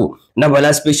wannan shago na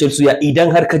Bala Special Suya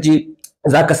idan har ka je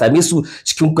zaka same su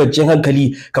cikin kwanciyar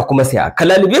hankali ka kuma saya. Ka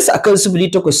lalube su akan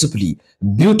 0800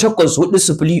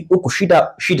 2840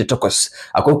 3668.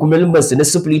 Akwai kuma lambar su na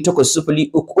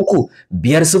 0803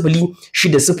 50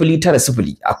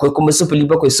 6090. Akwai kuma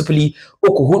 0700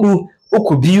 34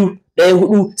 32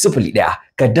 1401.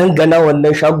 Ka dangana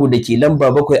wannan shago da ke lamba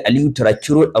 7 Aliyu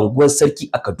Turaki Road anguwar Sarki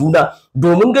a Kaduna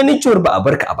domin ganin cewa ba a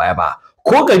barka a baya ba.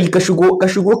 Ko gari ka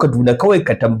shigo Kaduna kawai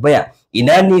ka tambaya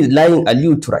ina ne layin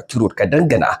Aliyu Turaki Road, ka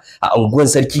dangana a unguwar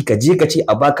sarki, ka je ka ce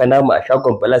a baka nama a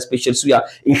shagon Bala Special Suya.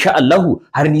 Insha Allahu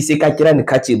har ni sai ka kira ni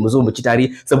ka ce mu zo mu ci tare,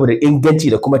 saboda inganci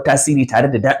da kuma tasiri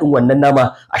tare da daɗin wannan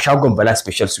nama a shagon Bala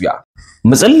Special Suya.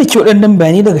 Mu tsallake waɗannan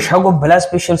bayanai daga shagon Bala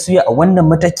Special Suya a wannan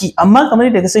mataki, amma kamar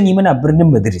da ka sani muna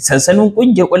birnin Madrid, sansanin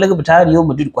kungiyar kwallon kafa ta Real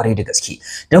Madrid kwarai da gaske.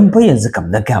 Dan fa yanzu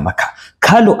kam na ga maka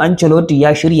Carlo Ancelotti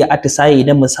ya shirya atisaye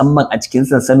na musamman a cikin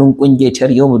sansanin kungiyar ta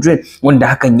Real Madrid, wanda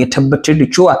hakan ya tabbatar da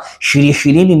cewa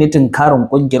shirye-shirye ne na tunkarin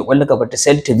kungiyar kwallon kafa ta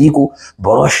Celta Vigo,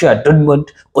 Borussia Dortmund,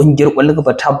 kungiyar kwallon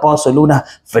kafa ta Barcelona,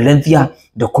 Valencia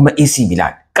da kuma AC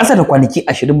Milan. Ƙasa da kwanaki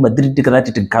 20 Madrid duka za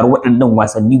ta tunkari waɗannan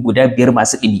wasanni guda 5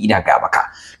 masu ɗimi ina ga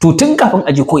maka. To tun kafin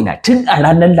aje ko ina, tun a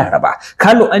ranar Laraba,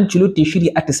 Carlo Ancelotti ya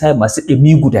shirya atisaye masu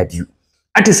ɗimi guda 2.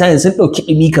 Atisayen sun ɗauki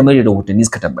ɗimi kamar da rahotanni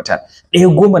suka tabbatar.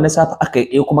 1:10 na safe aka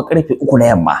yi, 1 kuma karfe 3 na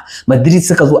yamma. Madrid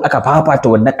suka zo aka fafata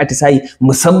wannan atisaye,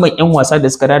 musamman 'yan wasa da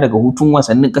suka dawo daga hutun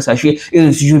wasannin kasashe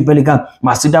irin su Jude Bellingham,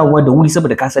 masu dawowa da wuri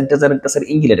saboda kasan tazarar kasar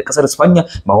Ingila da kasar Spanya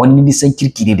ba wani nisan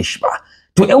kirki ne da shi ba.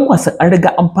 To 'yan wasan an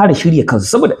riga an fara shirya kansu,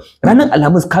 saboda ranar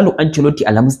Alhamis Carlo Ancelotti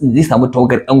Alhamis din zai samu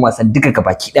tawagar 'yan wasan duka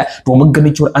gabaki ɗaya domin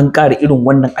ganin cewa an ƙara irin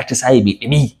wannan atisaye mai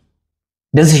ɗumi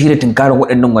dan su shirya tunkarin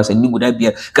waɗannan wasanni guda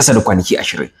 5 ƙasa da kwanaki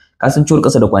 20. Ka san cewa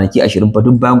ƙasa da kwanaki 20 fa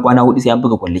duk bayan kwana 4 sai an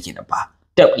buga kwallo kenan fa.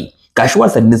 Tabi gashi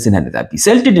wasannin suna da zafi.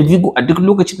 Celta da Vigo a duk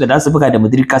lokacin da za su buga da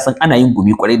Madrid ka san ana yin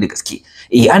gumi kwarai da gaske.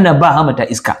 Ana ba hamata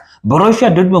iska. Borussia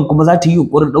Dortmund kuma za ta yi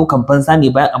yunkurin ɗaukan fansa ne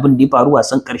bayan abin da ya faru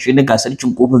wasan ƙarshe na gasar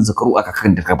cin kofin zakaru a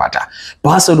kakan da gabata.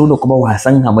 Barcelona kuma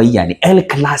wasan hamayya ne, El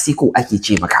Clasico ake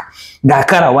ce maka. Ga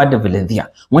karawa da Valencia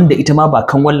wanda ita ma ba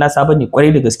kan wallasa bane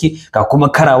kwarai da gaske, ga kuma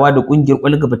karawa da kungiyar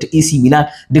kwallon gaba ta AC Milan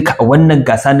duka a wannan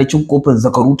gasa na cin kofin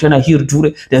zakaru tana hiyar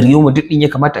Turai da Real Madrid din ya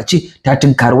kamata a ce ta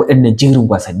tunkari waɗannan jerin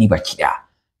wasanni baki ɗaya.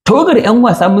 Tawagar 'yan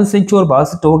wasa mun san cewa ba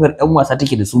wasu tawagar 'yan wasa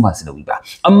take da su masu nauyi ba,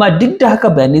 amma duk da haka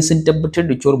bayanai sun tabbatar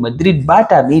da cewa Madrid ba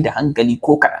ta mai da hankali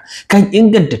ko kaɗan kan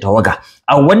inganta tawaga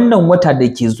a wannan wata da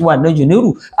ke zuwa na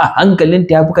Janairu. A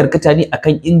hankalinta ya fi karkata ne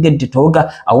akan inganta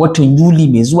tawaga a watan Yuli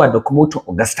mai zuwa da kuma watan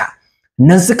Agusta.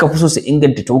 Nan suka fi so su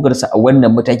inganta tawagarsa a wannan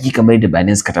mataki kamar da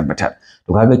bayanan suka tabbatar.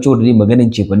 To kaga cewa dai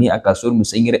maganin cefane a kasuwar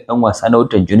musanyar 'yan wasa na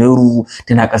watan Janairu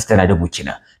tana kastana da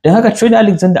bukina. Don haka Trent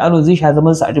Alexander-Arnold zai sha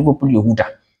zaman sa a Liverpool ya huta.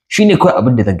 Shine kawai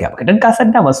abin da zan ga maka, dan ka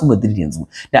san da masu Madrid yanzu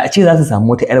da a ce za su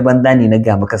samu wata yar banza ne na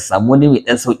ga maka, su samu wani mai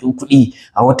dan saukin kuɗi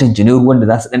a watan Janairu wanda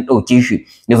za su dan dauke shi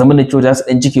ya zama na cewa za su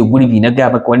dan cike gurbi na ga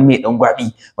maka wani mai dan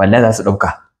gwabi, wallahi za su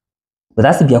dauka. Ba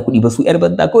za su biya kuɗi ba, su yar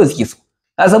banza kawai suke so.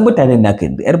 Ka san mutanen naka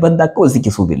yanzu yar banza kawai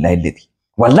suke so, billahi ladi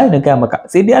wallahi na ga maka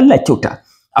sai dai Allah kyauta.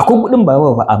 Akwai kuɗin ba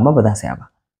amma ba za su ya ba.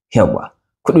 Yawa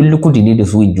kuɗin lukudi ne da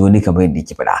su in ji wani kamar yadda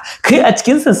yake faɗa. Kai a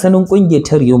cikin sansanin ƙungiyar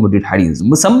ta Real Madrid har yanzu,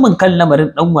 musamman kan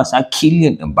lamarin ɗan wasa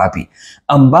Kylian Mbappe.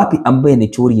 Mbappe an bayyana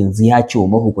cewa yanzu ya ce wa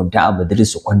mahukunta a Madrid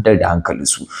su kwantar da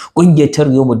hankalinsu. Ƙungiyar ta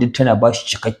Real Madrid tana ba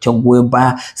shi cikakken goyon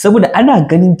baya saboda ana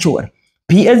ganin cewa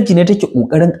PSG ne take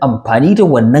ƙoƙarin amfani da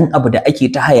wannan abu da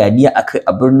ake ta hayaniya akai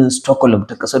a birnin Stockholm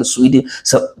ta ƙasar Sweden,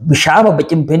 bishara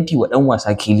bakin fenti wa ɗan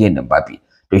wasa Kylian Mbappe.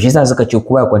 To shi yasa suka ce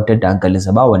kowa ya kwantar da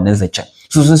hankalinsa, ba wannan zancen.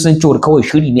 Su sun san cewa kawai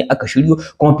shiri ne aka shiryo,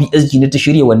 kuma PSG ne ta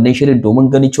shirya wannan shirin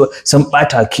domin ganin cewa sun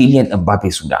bata Kylian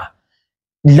Mbappe suna.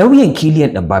 Lauyan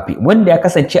Kylian Mbappe wanda ya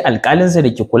kasance alƙalinsa da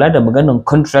ke kula da maganar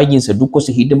contraginsa duk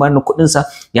wasu hidima na kuɗinsa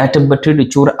ya tabbatar da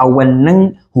cewa a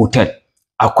wannan hotel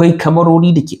akwai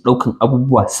kamarori da ke ɗaukan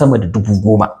abubuwa sama da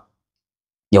 10,000.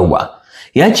 Yawwa.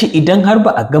 Ya ce idan har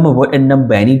ba a gama waɗannan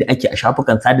bayanai da ake a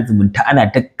shafukan sada zumunta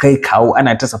ana ta kai kawo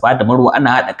ana ta safa da marwa ana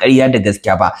haɗa ƙarya da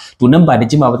gaskiya ba, to nan ba da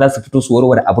jima ba za su fito su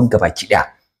warware abin gabaki ɗaya.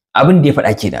 Abin da ya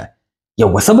faɗa kenan.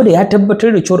 Yawwa, saboda ya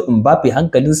tabbatar da cewa Mbappe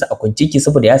hankalinsa a kwance ke,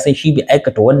 saboda ya san shi bai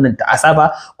aikata wannan ta'asa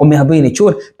ba, kuma ya bayyana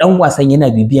cewa dan wasan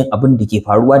yana bibiyan abin da ke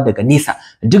faruwa daga nesa,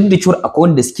 duk da cewa akwai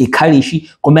wanda suke kare shi,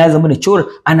 kuma ya zama da cewa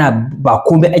ana ba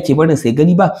komai ake barin sai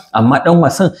gani ba, amma dan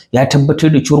wasan ya tabbatar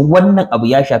da cewa wannan abu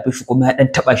ya shafe shi kuma ya dan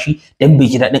taba shi dan bai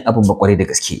ji daɗin abin ba kwarai da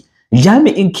gaske.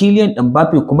 Jami'in Kylian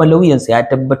Mbappe kuma lauyansa ya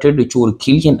tabbatar da cewa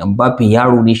Kylian Mbappe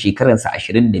yaro ne, shekararsa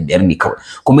 25 ne kawai,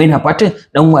 kuma yana fatan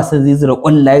dan wasan zai zira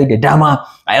ƙwallaye da dama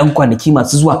a 'yan kwanaki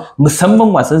masu zuwa,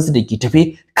 musamman wasansu da ke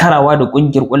tafe karawa da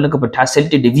ƙungiyar ƙwallon kafa ta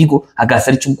Celta da Vigo a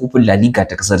gasar cin kofin La Liga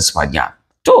ta ƙasar Spaniya.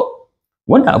 To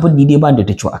wannan abin ni dai ba da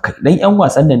ta cewa akai, dan 'yan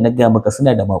wasan nan na ga maka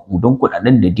suna da makudan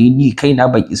kuɗaɗen da dai ni kaina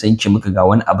ban isance maka ga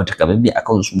wani abu takamaimai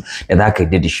akan su da zaka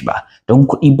yarda da shi ba, don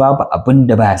kuɗi babu abin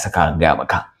da baya saka an ga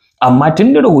maka. Amma tun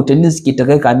da rahotanni suke ta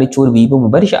kai ka na cewa bai ba mu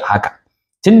bar shi a haka,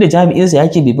 tun da jami'insa ya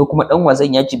ce bai ba kuma dan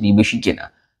wasan ya ce bai ba shikenan,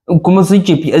 in kuma sun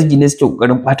ce PSG ne suke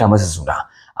kokarin bata masa suna.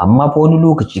 Amma fa wani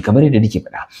lokaci kamar yadda nake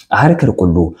faɗa a harkar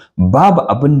kullo babu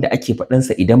abin da ake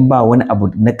faɗansa idan ba wani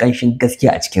abu na ƙanshin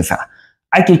gaskiya a cikinsa.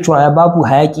 ake cewa babu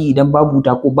hayaki idan babu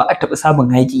wuta ko ba a taɓa samun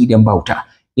hayaki idan ba wuta.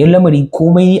 Yan lamari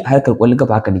komai a harkar ƙwallon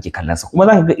kafa haka nake kallon sa, kuma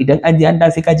zaka ga idan an je an da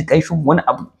sai ka ji ƙanshin wani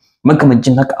abu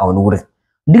makamancin haka a wani wurin.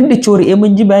 Duk da cewa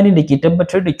mun ji bayanin da ke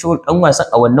tabbatar da cewa dan wasan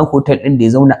a wannan hotel din da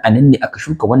ya zauna a nan ne aka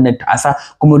shuka wannan ta'asa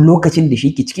kuma lokacin da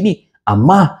shi ke ciki ne,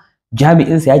 amma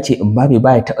jami'in sa ya ce in ba ya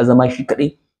taɓa zama shi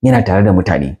kaɗai, yana tare da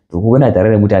mutane. To ko yana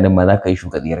tare da mutanen ma za ka yi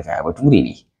shuka tsiyar kaya ba ture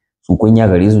ne, su kunya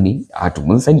gare su ne, a to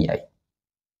mun sani ai.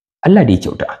 Allah da ya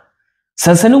kyauta.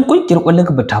 Sansanin kungiyar ƙwallon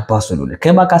kafa ta Barcelona,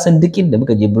 kai ma ka san duk inda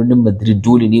muka je birnin Madrid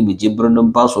dole ne mu je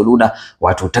birnin Barcelona,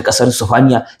 wato ta ƙasar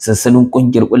Spaniya, sansanin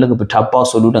kungiyar ƙwallon kafa ta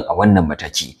Barcelona a wannan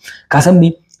mataki. Ka san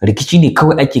me rikici ne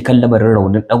kawai ake kan lamarin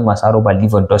raunin dan wasa Robert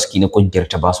Lewandowski na kungiyar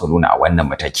ta Barcelona a wannan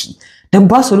mataki. Dan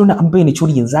Barcelona an bayyana cewa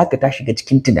yanzu haka ta shiga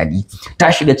cikin tunani, ta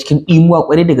shiga cikin imuwa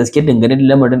kwarai da gaske dangane da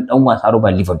lamarin dan wasa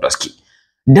Robert Lewandowski.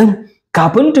 Dan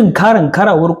kafin tunkaran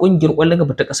karawar kungiyar ƙwallon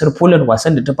kafa ta kasar Poland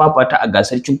wasan da ta fafata a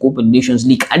gasar cin kofin Nations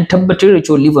League, an tabbatar da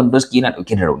cewa Lewandowski yana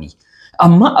dauke da rauni.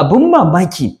 Amma abin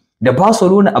mamaki da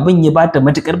Barcelona abin ya bata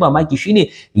matukar mamaki shine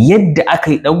yadda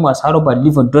aka yi dan wasa Robert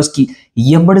Lewandowski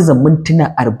ya barza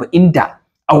mintuna 40 da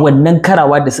a wannan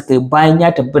karawa da suka yi bayan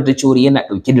ya tabbata cewa yana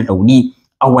dauke da rauni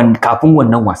a kafin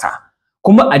wannan wasa.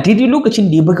 Kuma a daidai lokacin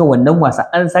da ya buga wannan wasa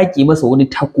an sake masa wani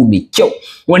taku mai kyau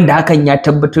wanda hakan ya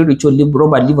tabbatar da cewa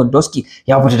Robert Lewandowski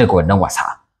ya fita daga wannan wasa.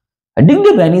 Duk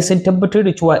da bayanai sun tabbatar da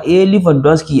cewa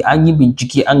Lewandowski an yi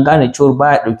bincike an gane cewa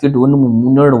baya dauke da wani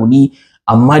mummunan rauni,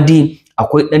 amma dai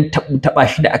akwai dan taba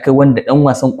shi da aka wanda dan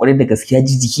wasan kwarai da gaskiya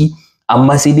ji jiki,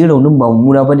 amma sai dai raunin ba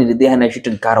mummuna bane da zai hana shi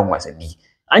tunkaran wasanni.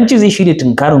 An ce zai shirya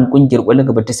tunkaran kungiyar ƙwallon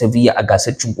gaba ta Sevilla a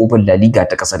gasar cin kofin La Liga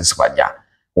ta kasar Spain.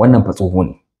 Wannan fa tsoho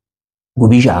ne.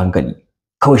 Gobe shi a hankali.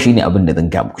 Kawai shine abin da zan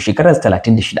ga muku. Shekarar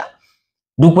 36.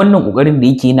 Duk wannan kokarin da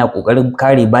yake yana kokarin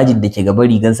kare bajin da ke gaban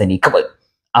rigansa ne kawai.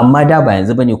 Amma da ba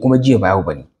yanzu bane kuma jiya ba yau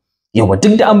bane. Yawa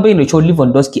duk da an bayyana cewa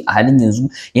Lewandowski a halin yanzu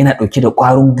yana dauke da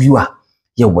ƙwarin gwiwa.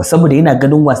 Yawa saboda yana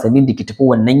ganin wasannin da ke tafi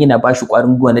wannan yana ba shi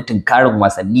ƙwarin gwiwa na tunkarin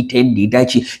wasanni ta yadda ya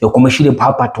dace ya kuma shirya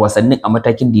fafata wasannin a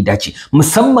matakin da ya dace,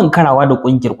 musamman karawa da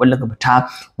ƙungiyar ƙwallon kafa ta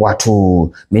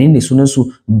wato menene sunan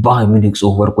su Bayern Munich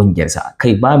tsohuwar ƙungiyar sa.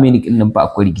 Kai Bayern Munich din nan fa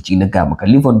akwai rikici na ga maka,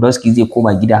 Lewandowski zai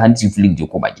koma gida, Hansi Flick zai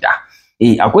koma gida.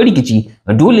 Akwai rikici,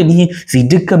 dole ne su yi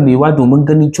dukkan maiwa domin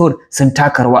ganin cewa sun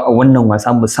taka rawa a wannan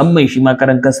wasa, musamman shi ma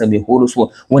karan kansa mai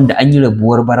horoswa wanda an yi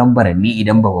rabuwar baran-baran ne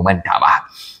idan ba mu manta ba.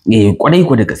 Kwarai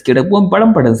ko da gaske rabuwan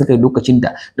baran-baran suka yi lokacin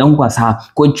da dan wasa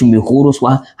kwanci mai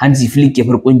horoswa Hansi Flick ya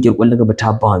far kungiyar ƙwallon gaba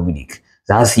ta Bayern Munich.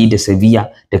 Za su yi da Sevilla,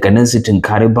 daga nan su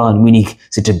tunkari Bayern Munich,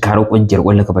 su tunkari kungiyar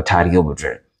ƙwallon gaba ta Real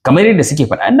Madrid. Kamar yadda suke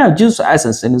faɗa, ina jin su a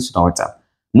sansanin su na WhatsApp.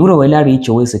 Nura Wailari yace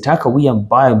wai su taka wuyan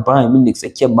Bayern Munich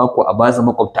tsakiyar mako a baza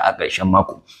makwabta a ƙarshen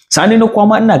mako. Sani na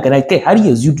kwama ina gara kai har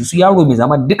yanzu su yaro mai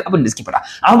zama duk abin da suke faɗa.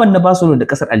 Ahmad na Barcelona da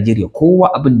ƙasar Algeria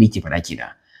kowa abin da yake faɗa kenan.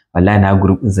 Wallahi na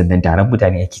group din zannan taron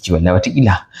mutane yake ci wallahi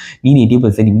watakila ni ne dai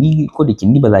ban sani, ni ko da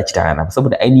kin ni ba za ci taron ba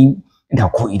saboda aini ina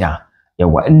ko ina.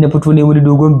 Yawa in na fito ne wani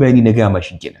dogon bayani na ga ma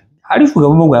shi kenan. Har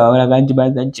shugaban magwaya na ga an ji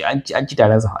bayan an ci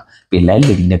taron sa. Billahi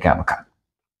ladi na ga maka.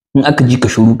 In aka ji ka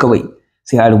shiru kawai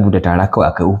sai a rubuta tara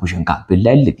kawai akai ofishin ka.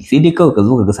 Billahi ladi sai dai kawai ka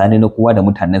zo ka ga sani na kowa da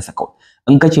mutanen sa kawai.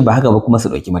 In ka ce ba haka ba kuma su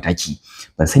dauki mataki.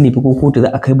 Ban sani fa ko kotu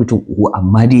za a kai mutum uku,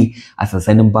 amma dai a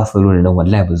sansanin Barcelona nan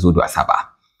wallahi ba zo da wasa ba.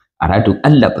 A radon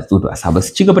Allah ba zo da wasa ba,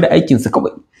 su ci gaba da aikin su kawai.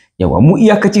 Yawa mu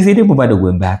iyakaci sai dai mu bada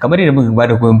goyon baya, kamar yadda muka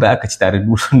bada goyon baya aka ci tare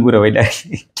Nura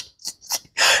Wailari.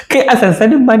 Kai a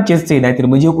sansanin Manchester United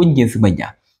mu je kungiyar su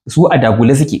manya. Su a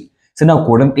dagula suke. Suna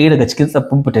koran ɗaya daga cikin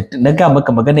tsaffin fitattu, na ga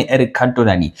maka maganar Eric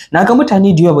Cantona ne. Na ga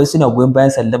mutane da yawa suna goyon bayan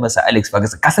sallama sa Alex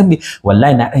Ferguson. Ka san me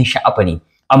wallahi na dan sha'afa ne.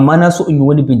 Amma na so in yi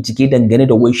wani bincike dangane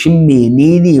da wai shin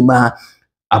menene ma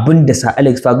abin da sa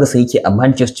Alex Ferguson yake a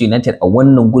Manchester United a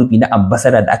wannan gurbi na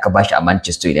ambassador da aka bashi a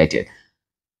Manchester United.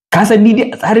 Ka san ni dai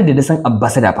a tsarin da na san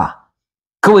ambassador fa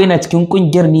kawai yana cikin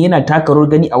kungiyar ne, yana taka rawar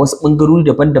gani a wasu bangarori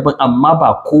daban-daban, amma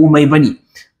ba komai bane.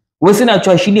 Wasu na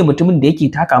cewa shine mutumin da yake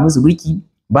taka musu birki,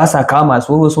 ba sa kama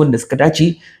masu wasu wanda suka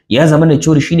dace, ya zama na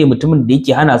cewa shine mutumin da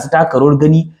yake hana su taka rawar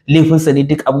gani, laifinsa ne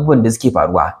duk abubuwan da suke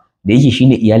faruwa. Da yake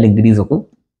shine iyalin Griezmann ko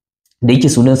da yake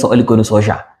sunansa Ole Gunnar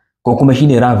Solskjaer ko kuma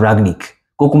shine Ralf Rangnick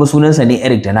ko kuma sunansa ne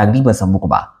Eric Ten Hag, ban san muku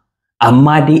ba.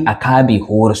 Amma dai a kabe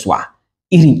horaswa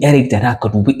irin Eric Ten Hag, ka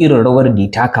dubi irin rawar da ya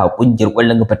taka kungiyar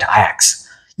ƙwallon kafa ta Ajax.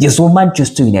 Ya zo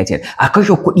Manchester United a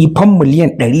kashe kuɗi fan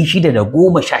miliyan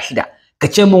 616. Ka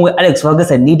ce min wai Alex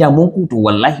Ferguson ne da mun kuto,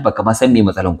 wallahi baka ma san me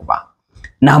matsalan ku ba.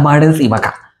 Na ma rantsi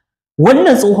maka.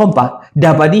 Wannan tsohon fa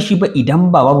da ba dai shi ba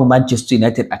idan ba babu Manchester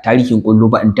United a tarihin ƙwallo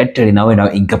ba in tattare nawa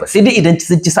in gaba. Sai dai idan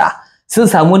sun ci sa'a sun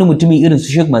samu wani mutumin irin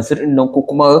su Sheikh Mansur din nan ko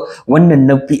kuma wannan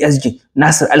na PSG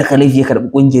Nasir Al-Khalifi ya karbi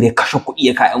kungiyar ya kashe kuɗi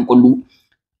ya kayan ƙwallo.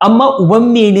 amma uban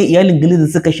mene iyalin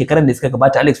Glazers suka shekarar da suka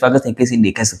gabata Alex Ferguson kai sun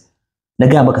da kasu na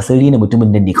ga maka sun rena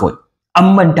mutumin nan ne kawai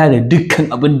an manta da dukkan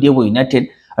abin da yawa United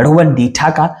rawan da ya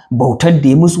taka bautar da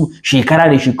ya musu shekara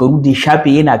da shekaru da ya shafe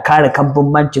yana kare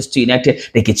kambun Manchester United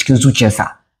da ke cikin zuciyarsa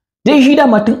dan shi da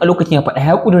tun a lokacin ya faɗa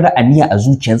ya kudura aniya a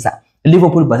zuciyarsa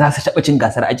Liverpool ba za su taɓa cin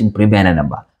gasar ajin Premier nan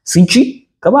ba sun ci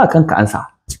ka ba kanka ansa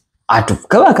Atuf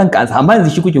ka ba kanka ansa amma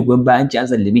yanzu shi kuke goyon bayan ci an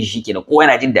sallame shi shikenan kowa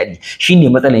yana jin daɗi shine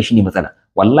matsala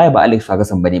wallahi ba Alex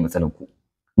Ferguson bane matsalan ku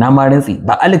na ma rantsi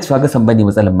ba Alex Ferguson bane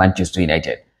matsalan Manchester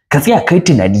United ka tsaya kai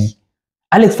tunani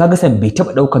Alex Ferguson bai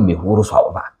taba daukan mai horoswa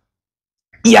ba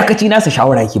iyakaci nasa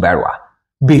shawara yake bayarwa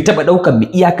bai taba daukan mai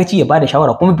iyakaci ya bada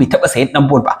shawara kuma bai taba sayan dan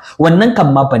ball ba wannan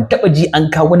kan ma ban taba ji an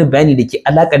kawo wani bayani da ke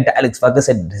alakar da Alex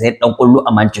Ferguson da sayan dan kullu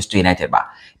a Manchester United ba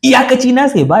iyakaci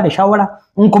nasa ya bada shawara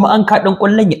in kuma an ka dan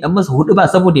kullun ya dan masa hudu ba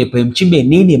saboda ya fahimci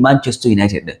menene Manchester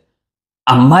United din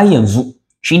amma yanzu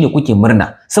shine kuke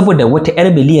murna saboda wata 'yar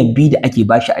miliyan 2 da ake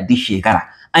bashi a duk shekara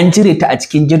an cire ta a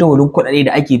cikin jadawalin kuɗaɗe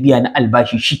da ake biya na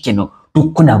albashi shikenan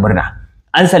duk kuna murna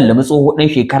an sallami tsoho dan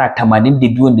shekara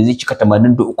 82 wanda zai cika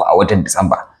 83 a watan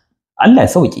Disamba Allah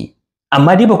ya sauke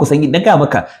amma dai ba ku san na ga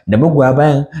maka da magoya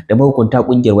bayan da mahukunta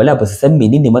kungiyar wala ba su san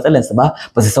menene matsalar su ba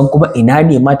ba su san kuma ina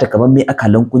ne mata kaman mai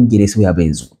akalan kungiyar sauya ba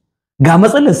yanzu ga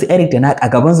matsalar su Eric da na a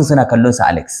gaban su suna kallon sa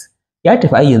Alex ya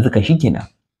tafi ai yanzu kan shikenan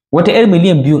wata 'yar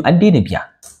miliyan 2 an daina biya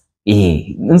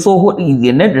in tsoho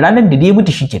ranar da dai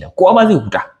mutu shikenan kowa ma zai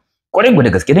huta kwarai da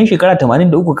gaske dan shekara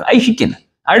 83 ka ai shikenan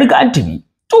an riga an tafi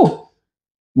to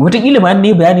wataƙila ma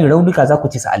ne bayanin raunuka za ku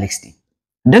ci sa Alex ne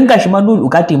dan gashi ma Nul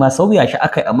Ugarte ma sauya shi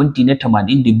akai a minti na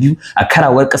 82 a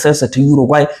karawar kasar sa ta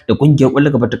Uruguay da kungiyar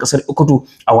ƙwallon gaba ta kasar Ecuador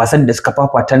a wasan da suka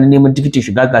fafata na neman tikitin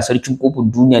shiga gasar cin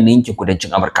kofin duniya na yankin kudancin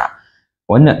Amurka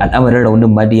wannan al'amarin raunin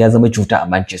ma dai ya zama cuta a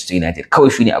Manchester United kawai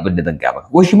shine abin da zan ga ba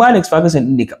ko shi ma Alex Ferguson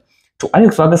din ne ka to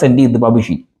Alex Ferguson dai yanzu babu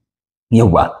shi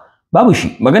yawa babu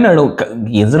shi maganar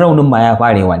yanzu raunin ma ya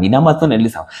fara yawa ni na ma sanar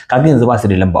lissa kaga yanzu ba su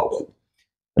da lamba 3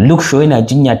 Luke Shaw yana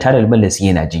jinya Tare Balasi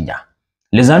yana jinya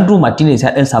Lisandro Martinez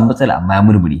ya dan samu matsala amma ya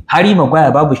murmure Harry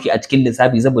Maguire babu shi a cikin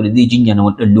lissafi saboda zai jinya na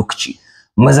wani lokaci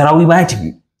Mazraoui ba ya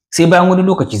tafi sai bayan wani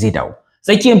lokaci zai dawo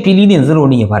tsakiyar fili ne yanzu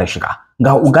raunin ya fara shiga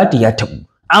ga Ugarte ya tabu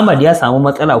Ahmad ya samu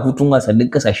matsala hutun wasannin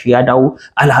kasashe ya dawo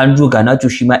Alejandro Garnacho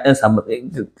shi ma dan samu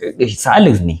Sir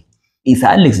Alex ne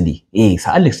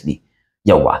Sir Alex ne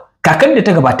yawa kakan da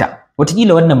ta gabata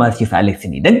wataƙila wannan ma sai Sir Alex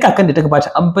ne dan kakan da ta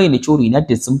gabata an bayyana cewa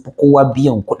United sun fi kowa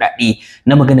biyan kuɗaɗe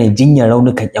na maganar jinyar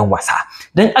raunukan ƴan wasa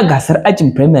dan a gasar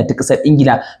ajin Premier ta ƙasar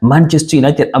Ingila Manchester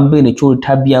United an bayyana cewa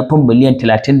ta biya fam miliyan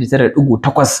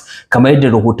 39.8 kamar yadda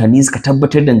rahotanni suka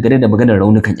tabbatar dangane da maganar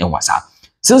raunukan ƴan wasa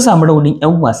sun samu raunin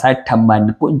ƴan wasa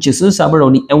 80 ko in ce sun samu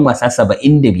raunin ƴan wasa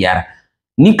 75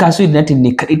 ni kaso United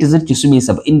ne kadai ta zarce su mai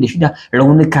 76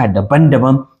 raunuka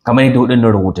daban-daban kamar yadda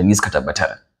waɗannan rahotanni suka tabbatar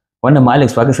wannan ma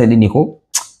Alex Ferguson ne ko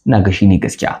ina ga shi ne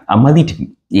gaskiya amma zai tafi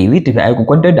zai tafi ai ku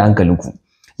kwantar da hankalinku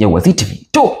yawa zai tafi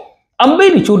to an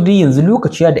bayyana cewa dai yanzu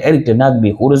lokaci da Eric Ten Hag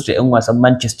bai horar da ƴan wasan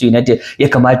Manchester United ya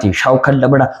kamata ya shawo kan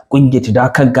lamura kungiyar ta da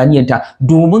kan ganiyanta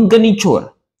domin ganin cewa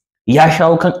ya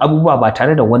shawo kan abubuwa ba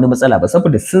tare da wani matsala ba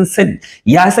saboda sun sani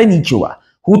ya sani cewa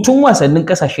hutun wasannin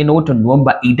kasashe na watan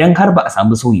Nuwamba idan har ba a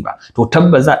samu sauyi ba to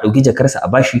tabbas za a dauki jakarsa a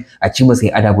bashi a ci masa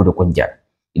ya adabu da kungiyar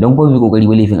idan kuma bai kokari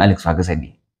ba laifin Alex Ferguson ne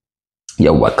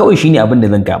yawa kawai shine abin da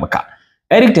zan ga maka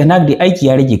Eric Ten Hag da aiki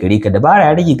ya rage gare ka dabara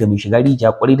ya rage ga mai shiga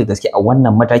rijiya kwarai da gaske a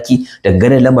wannan mataki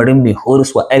dangane lamarin mai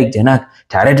horaswa Eric Ten Hag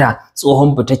tare da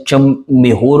tsohon fitaccen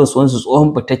mai horaswansu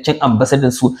tsohon fitaccen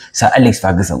ambassador su Sir Alex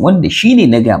Ferguson wanda shine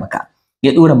na ga maka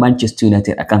ya dora Manchester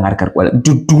United akan harkar kwallon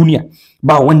duk duniya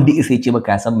ba wanda isa ce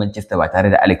maka san Manchester ba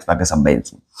tare da Alex Ferguson ba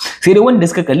yanzu sai dai wanda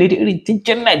suka kalle ta irin tun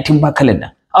 19 ba kalan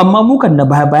nan amma mu kan na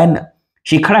baya bayan nan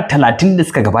shekara 30 da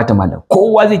suka gabata malam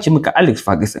kowa zai ce maka Alex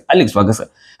Ferguson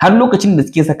har lokacin da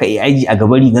suke saka AIG a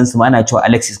gaban rigan su ma ana cewa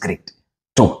Alex is great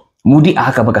to mu dai a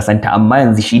haka baka santa amma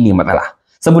yanzu shine matsala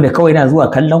saboda kawai na zuwa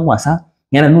kallon wasa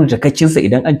yana nuna takaccinsa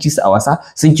idan an ci su a wasa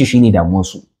sun ce shine damuwar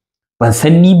su ban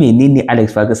san ni menene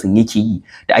Alex Ferguson yake yi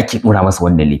da ake dora masa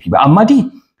wannan laifi ba amma dai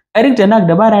Eric Ten Hag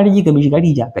dabara rage ga mai shiga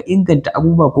rija ka inganta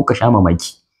abubuwa ko ka sha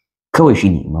mamaki kawai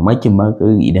shine mamakin ma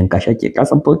idan ka sha ke ka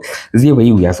san fa zai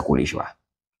bai wuya su kore shi ba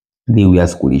zai wuya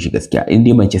su kore shi gaskiya in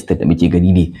dai Manchester da muke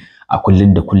gani ne a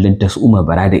kullun da kullun ta su Umar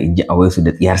Barada inji a wayarsu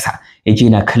da tsiyarsa yace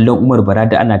na kallon Umar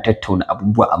Barada ana tattauna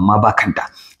abubuwa amma ba kanta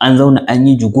an zauna an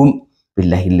yi jugum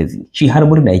billahi lazi shi har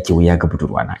murna yake waya ga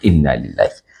budurwana inna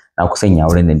lillahi na ku sanya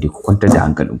wurin nan dai ku kwantar da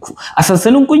hankalinku. A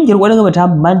sansanin kungiyar kwallon kafa ta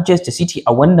Manchester City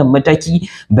a wannan mataki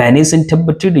bayanai sun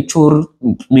tabbatar da cewa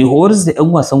mai horas da 'yan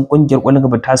wasan kungiyar kwallon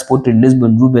kafa ta Sporting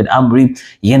Lisbon Ruben Amorim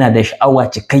yana da sha'awa,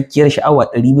 cikakkiyar sha'awa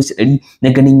 100% na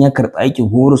ganin ya karɓi aikin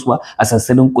horaswa a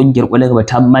sansanin kungiyar kwallon kafa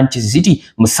ta Manchester City,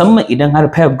 musamman idan har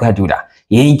Pep Guardiola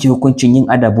ya yanke hukuncin yin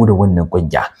adabu da wannan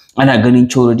kungiya. Ana ganin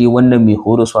cewa dai wannan mai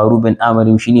horaswa Ruben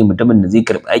Amorim shine mutumin da zai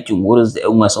karɓi aikin horas da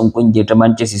 'yan wasan kungiyar ta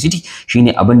Manchester City,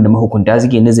 shine abin da mahukunta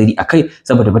suke nazari akai,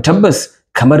 saboda tabbas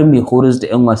kamar mai horas da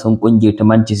 'yan wasan kungiyar ta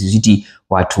Manchester City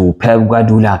wato Pep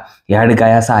Guardiola ya riga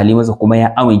ya sa masa kuma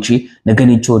ya amince na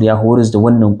ganin cewa ya horas da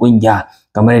wannan kungiya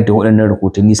kamar yadda waɗannan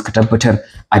rahotanni suka tabbatar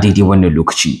a daidai wannan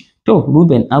lokaci. To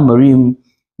Ruben Amorim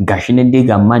gashi nan dai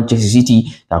ga Manchester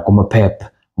City da kuma Pep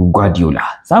Guardiola.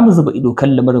 Za mu zuba ido kan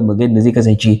lamarin magana da zai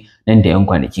kasance nan da 'yan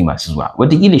kwanaki masu zuwa.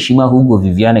 Wataƙila shi ma Hugo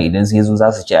Viviana idan sun zo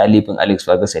za su ci alifin Alex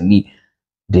Ferguson ne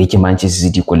da yake Manchester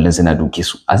City kullum suna doke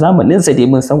su. A zamanin sa dai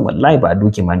mun san wallahi ba a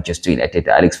doke Manchester United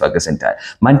da Alex Ferguson ta.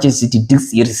 Manchester City duk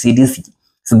tsiyar sai dai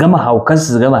su gama haukan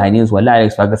su gama hanin su, wallahi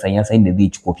Alex Ferguson ya san da zai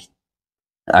ci kofi.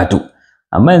 A to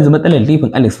amma yanzu matsalar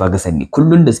laifin Alex Ferguson ne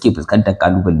kullun da suke fuskantar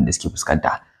kalubalen da suke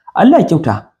fuskanta. Allah ya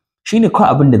kyauta. Shine kawai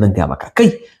abin da zan ga maka.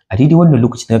 Kai a daidai wannan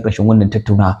lokaci na ƙarshen wannan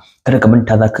tattaunawa kada ka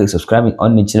manta za ka yi subscribing a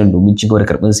wannan channel domin ci gaba da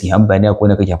karɓar sahihan bayanai ko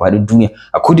na kake faɗin duniya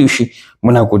a koda yaushe.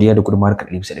 Muna godiya da gudunmawar ka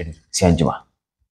 100%. Sai anjima.